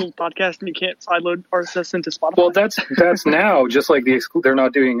into Apple Podcast and you can't sideload RSS into Spotify. Well, that's now, just like they're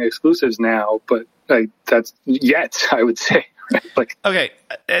not doing exclusives now, but that's yet, I would say. Like, okay,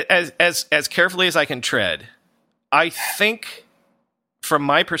 as carefully as I can tread, I think from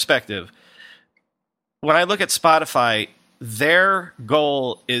my perspective, when I look at Spotify, their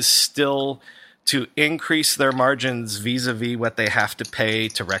goal is still to increase their margins vis-a-vis what they have to pay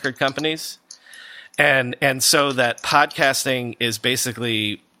to record companies. And so that podcasting is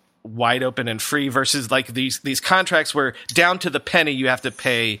basically wide open and free, versus like these contracts where down to the penny you have to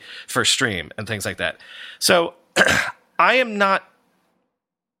pay for stream and things like that. So I am not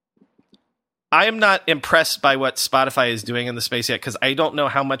impressed by what Spotify is doing in the space yet, because I don't know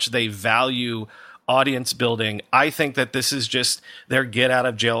how much they value audience building. I think that this is just their get out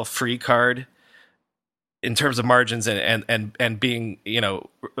of jail free card in terms of margins and being,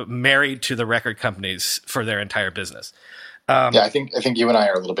 married to the record companies for their entire business. I think you and I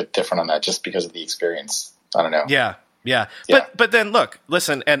are a little bit different on that, just because of the experience. I don't know. Yeah. But then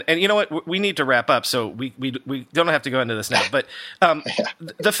listen, and you know what? We need to wrap up, so we don't have to go into this now. But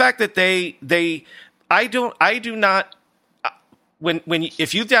the fact that I do not.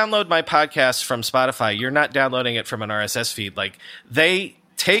 If you download my podcast from Spotify, you're not downloading it from an RSS feed. Like, they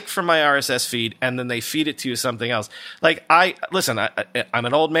take from my RSS feed and then they feed it to you something else. Like, I'm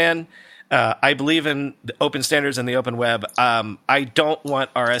an old man. I believe in the open standards and the open web. I don't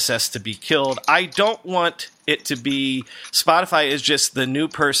want RSS to be killed. I don't want it to be Spotify is just the new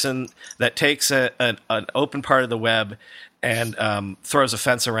person that takes an open part of the web and throws a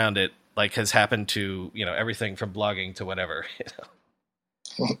fence around it, like has happened to everything from blogging to whatever.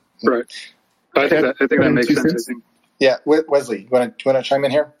 Right. I think that makes sense. Yeah, Wesley, you want to chime in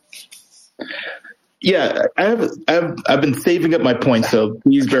here? Yeah, I've been saving up my points, so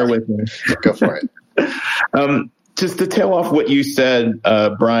please bear with me. Go for it. Just to tail off what you said,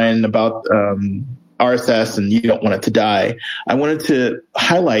 Brian, about RSS and you don't want it to die, I wanted to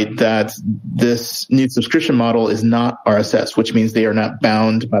highlight that this new subscription model is not RSS, which means they are not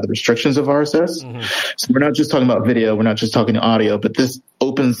bound by the restrictions of RSS. Mm-hmm. So we're not just talking about video, we're not just talking audio, but this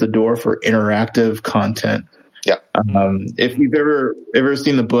opens the door for interactive content. Yeah. If you've ever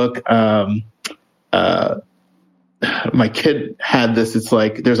seen the book, my kid had this. It's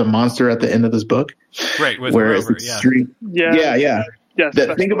like there's a monster at the end of this book, right? With where Rover, it's extreme. Yeah.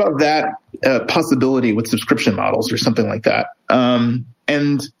 Think about that possibility with subscription models or something like that.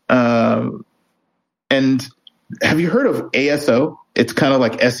 And have you heard of ASO? It's kind of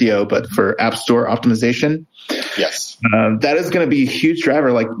like SEO, but for App Store optimization. Yes. That is going to be a huge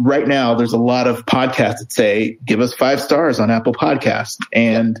driver. Like right now, there's a lot of podcasts that say, give us 5 stars on Apple Podcasts.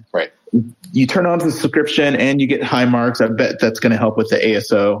 And you turn on the subscription and you get high marks. I bet that's going to help with the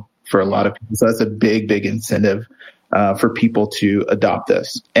ASO for a lot of people. So that's a big, big incentive for people to adopt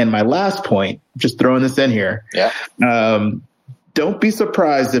this. And my last point, just throwing this in here. Yeah. Don't be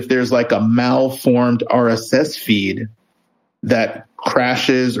surprised if there's like a malformed RSS feed that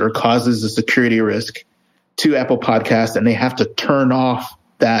crashes or causes a security risk to Apple Podcasts, and they have to turn off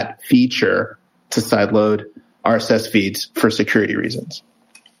that feature to sideload RSS feeds for security reasons.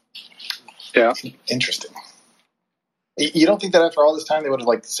 Yeah. Interesting. You don't think that after all this time they would have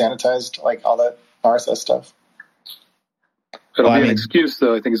like sanitized like all that RSS stuff? It'll be an excuse,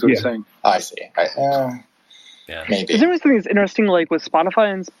 though, I think is what he's saying. I see. Maybe. Is there anything that's interesting, like with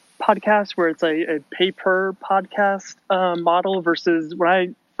Spotify and podcasts, where it's a pay per podcast model versus when I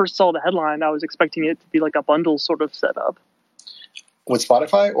first saw the headline, I was expecting it to be like a bundle sort of setup. With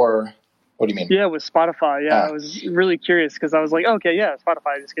Spotify, or what do you mean? Yeah, with Spotify. Yeah, I was really curious because I was like, okay, yeah,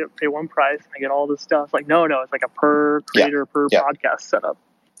 Spotify, I just pay one price and I get all this stuff. Like, no, it's like a per creator, per podcast setup.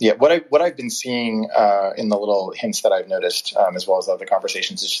 Yeah, what I've been seeing in the little hints that I've noticed, as well as other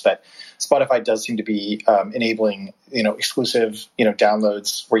conversations, is just that Spotify does seem to be enabling, exclusive,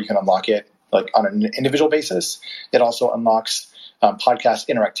 downloads where you can unlock it like on an individual basis. It also unlocks podcast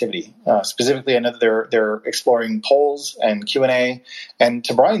interactivity. Specifically, I know that they're exploring polls and Q&A. And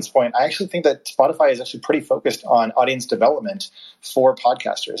to Brian's point, I actually think that Spotify is actually pretty focused on audience development for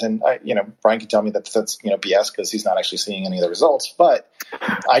podcasters. And Brian can tell me that that's BS because he's not actually seeing any of the results. But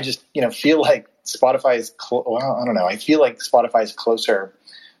I just feel like Spotify is I don't know. I feel like Spotify is closer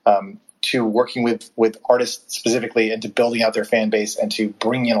to working with artists specifically and to building out their fan base and to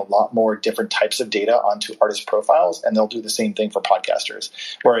bring in a lot more different types of data onto artist profiles. And they'll do the same thing for podcasters.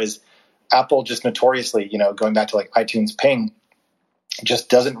 Whereas Apple just notoriously, going back to like iTunes Ping, just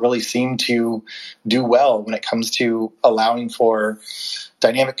doesn't really seem to do well when it comes to allowing for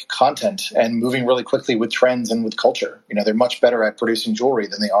dynamic content and moving really quickly with trends and with culture. They're much better at producing jewelry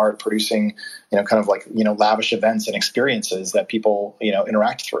than they are at producing, kind of like, lavish events and experiences that people,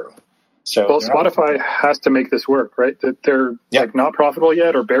 interact through. So, Spotify has to make this work, right? That they're like not profitable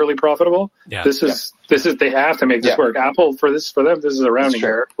yet or barely profitable. Yeah. This is they have to make this work. Apple for them, this is a rounding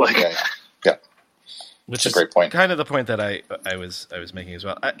error. Like, which is a great point. Kind of the point that I was making as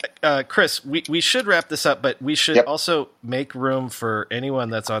well. Chris, we should wrap this up, but we should also make room for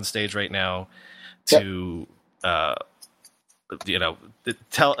anyone that's on stage right now to tell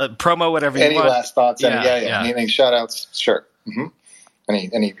promo whatever you want. Any last thoughts? Anything shout outs? Sure. Mm-hmm.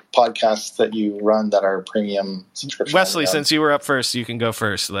 Any podcasts that you run that are premium subscription? Wesley, since you were up first, you can go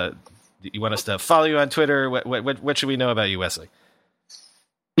first. You want us to follow you on Twitter? What should we know about you, Wesley?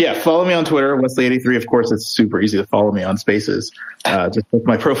 Yeah, follow me on Twitter, Wesley83. Of course, it's super easy to follow me on Spaces. Just with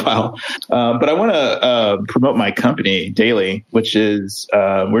my profile. But I want to promote my company, Daily, which is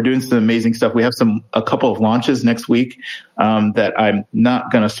we're doing some amazing stuff. We have a couple of launches next week that I'm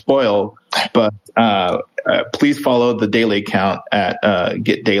not going to spoil, but please follow the Daily account at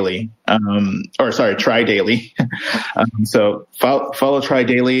Get Daily. Try Daily. So follow Try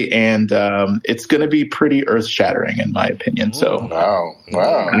Daily, and it's going to be pretty earth shattering in my opinion. So wow,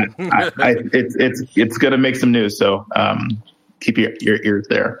 it's going to make some news. So keep your ears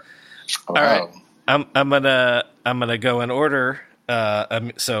there. All right, I'm gonna go in order.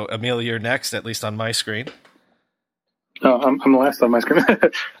 So Emil, you're next, at least on my screen. Oh, I'm last on my screen.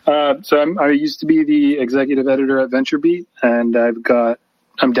 So I used to be the executive editor at VentureBeat, and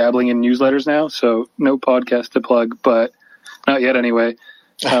I'm dabbling in newsletters now, so no podcast to plug, but not yet anyway.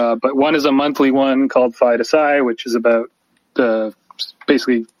 But one is a monthly one called Phi to Psi, which is about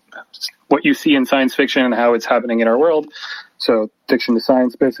basically what you see in science fiction and how it's happening in our world. So fiction to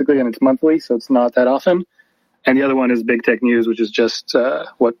science, basically, and it's monthly, so it's not that often. And the other one is Big Tech News, which is just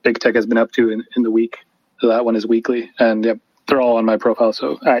what Big Tech has been up to in the week. So that one is weekly, and they're all on my profile,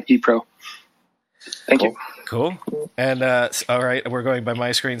 so at ePro. Thank you. Cool. And all right, we're going by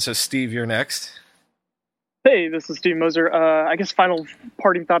my screen, so Steve, you're next. Hey, this is Steve Moser. I guess final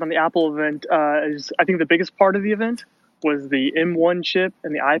parting thought on the Apple event is I think the biggest part of the event was the M1 chip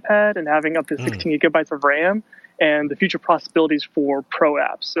and the iPad and having up to 16 gigabytes of RAM and the future possibilities for Pro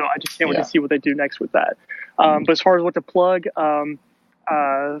apps. So I just can't wait to see what they do next with that. But as far as what to plug,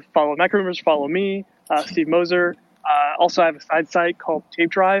 follow Mac Rumors, follow me, Steve Moser. Also, I have a side site called Tape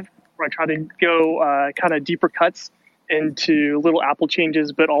Drive where I try to go kind of deeper cuts into little Apple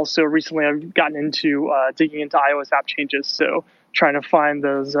changes, but also recently I've gotten into digging into iOS app changes. So trying to find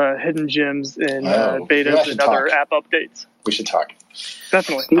those hidden gems in betas and other app updates. We should talk.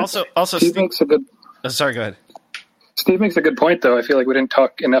 Definitely. Also, Steve makes a good. Sorry, go ahead. Steve makes a good point, though. I feel like we didn't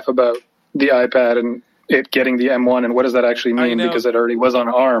talk enough about the iPad and it getting the M1, and what does that actually mean? Because it already was on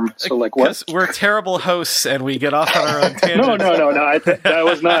ARM. So like, what? We're terrible hosts, and we get off on our own tangents. No.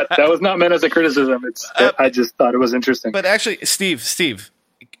 That was not meant as a criticism. I just thought it was interesting. But actually, Steve,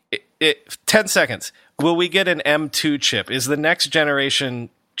 10 seconds. Will we get an M2 chip? Is the next generation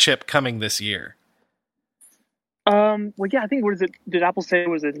chip coming this year? Well, yeah, I think, what is it? Did Apple say it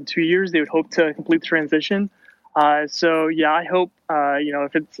was in 2 years they would hope to complete the transition? So yeah, I hope,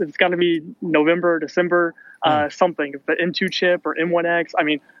 if it's got to be November, December, something, the M2 chip or M1X. I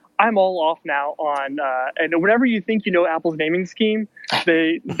mean, I'm all off now on, and whenever you think you know Apple's naming scheme,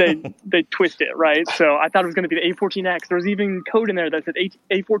 they twist it, right? So I thought it was going to be the A14X. There was even code in there that said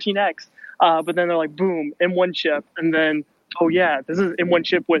A14X, but then they're like, boom, M1 chip, and then, oh yeah, this is M1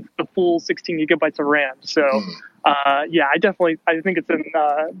 chip with the full 16 gigabytes of RAM. So yeah, I think it's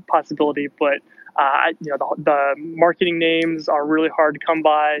a possibility, but the marketing names are really hard to come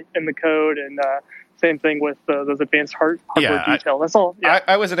by in the code, and same thing with those advanced hardware detail. That's all. Yeah.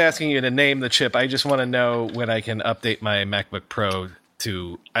 I wasn't asking you to name the chip. I just want to know when I can update my MacBook Pro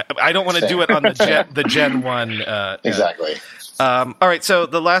to. I don't want to do it on the Gen 1. Exactly. All right. So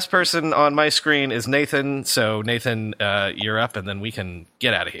the last person on my screen is Nathan. So Nathan, you're up, and then we can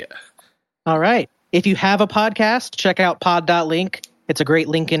get out of here. All right. If you have a podcast, check out pod.link. It's a great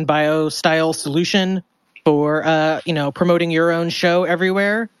link in bio style solution for promoting your own show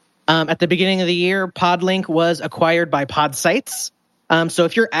everywhere. At the beginning of the year, Podlink was acquired by Podsights. So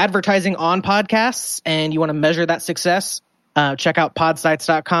if you're advertising on podcasts and you want to measure that success, check out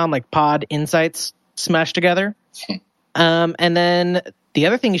podsights.com, like Pod Insights smashed together. And then the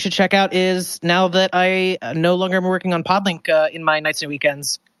other thing you should check out is, now that I no longer am working on Podlink in my nights and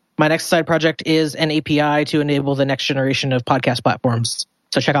weekends, my next side project is an API to enable the next generation of podcast platforms.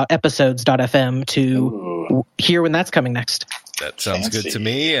 So check out episodes.fm to hear when that's coming next. That sounds good to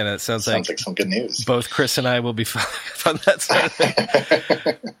me, and it sounds like some good news. Both Chris and I will be on that side of thing.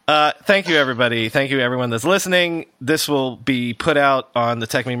 Thank you, everybody. Thank you, everyone that's listening. This will be put out on the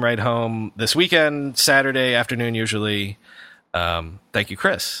TechMeme Ride Home this weekend, Saturday afternoon, usually. Thank you,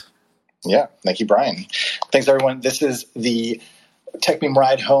 Chris. Yeah, thank you, Brian. Thanks, everyone. This is the TechMeme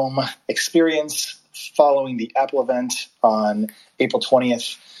Ride Home experience following the Apple event on April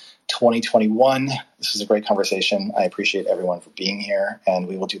 20th. 2021. This was a great conversation. I appreciate everyone for being here, and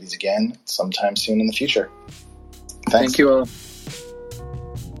we will do these again sometime soon in the future. Thanks. Thank you all.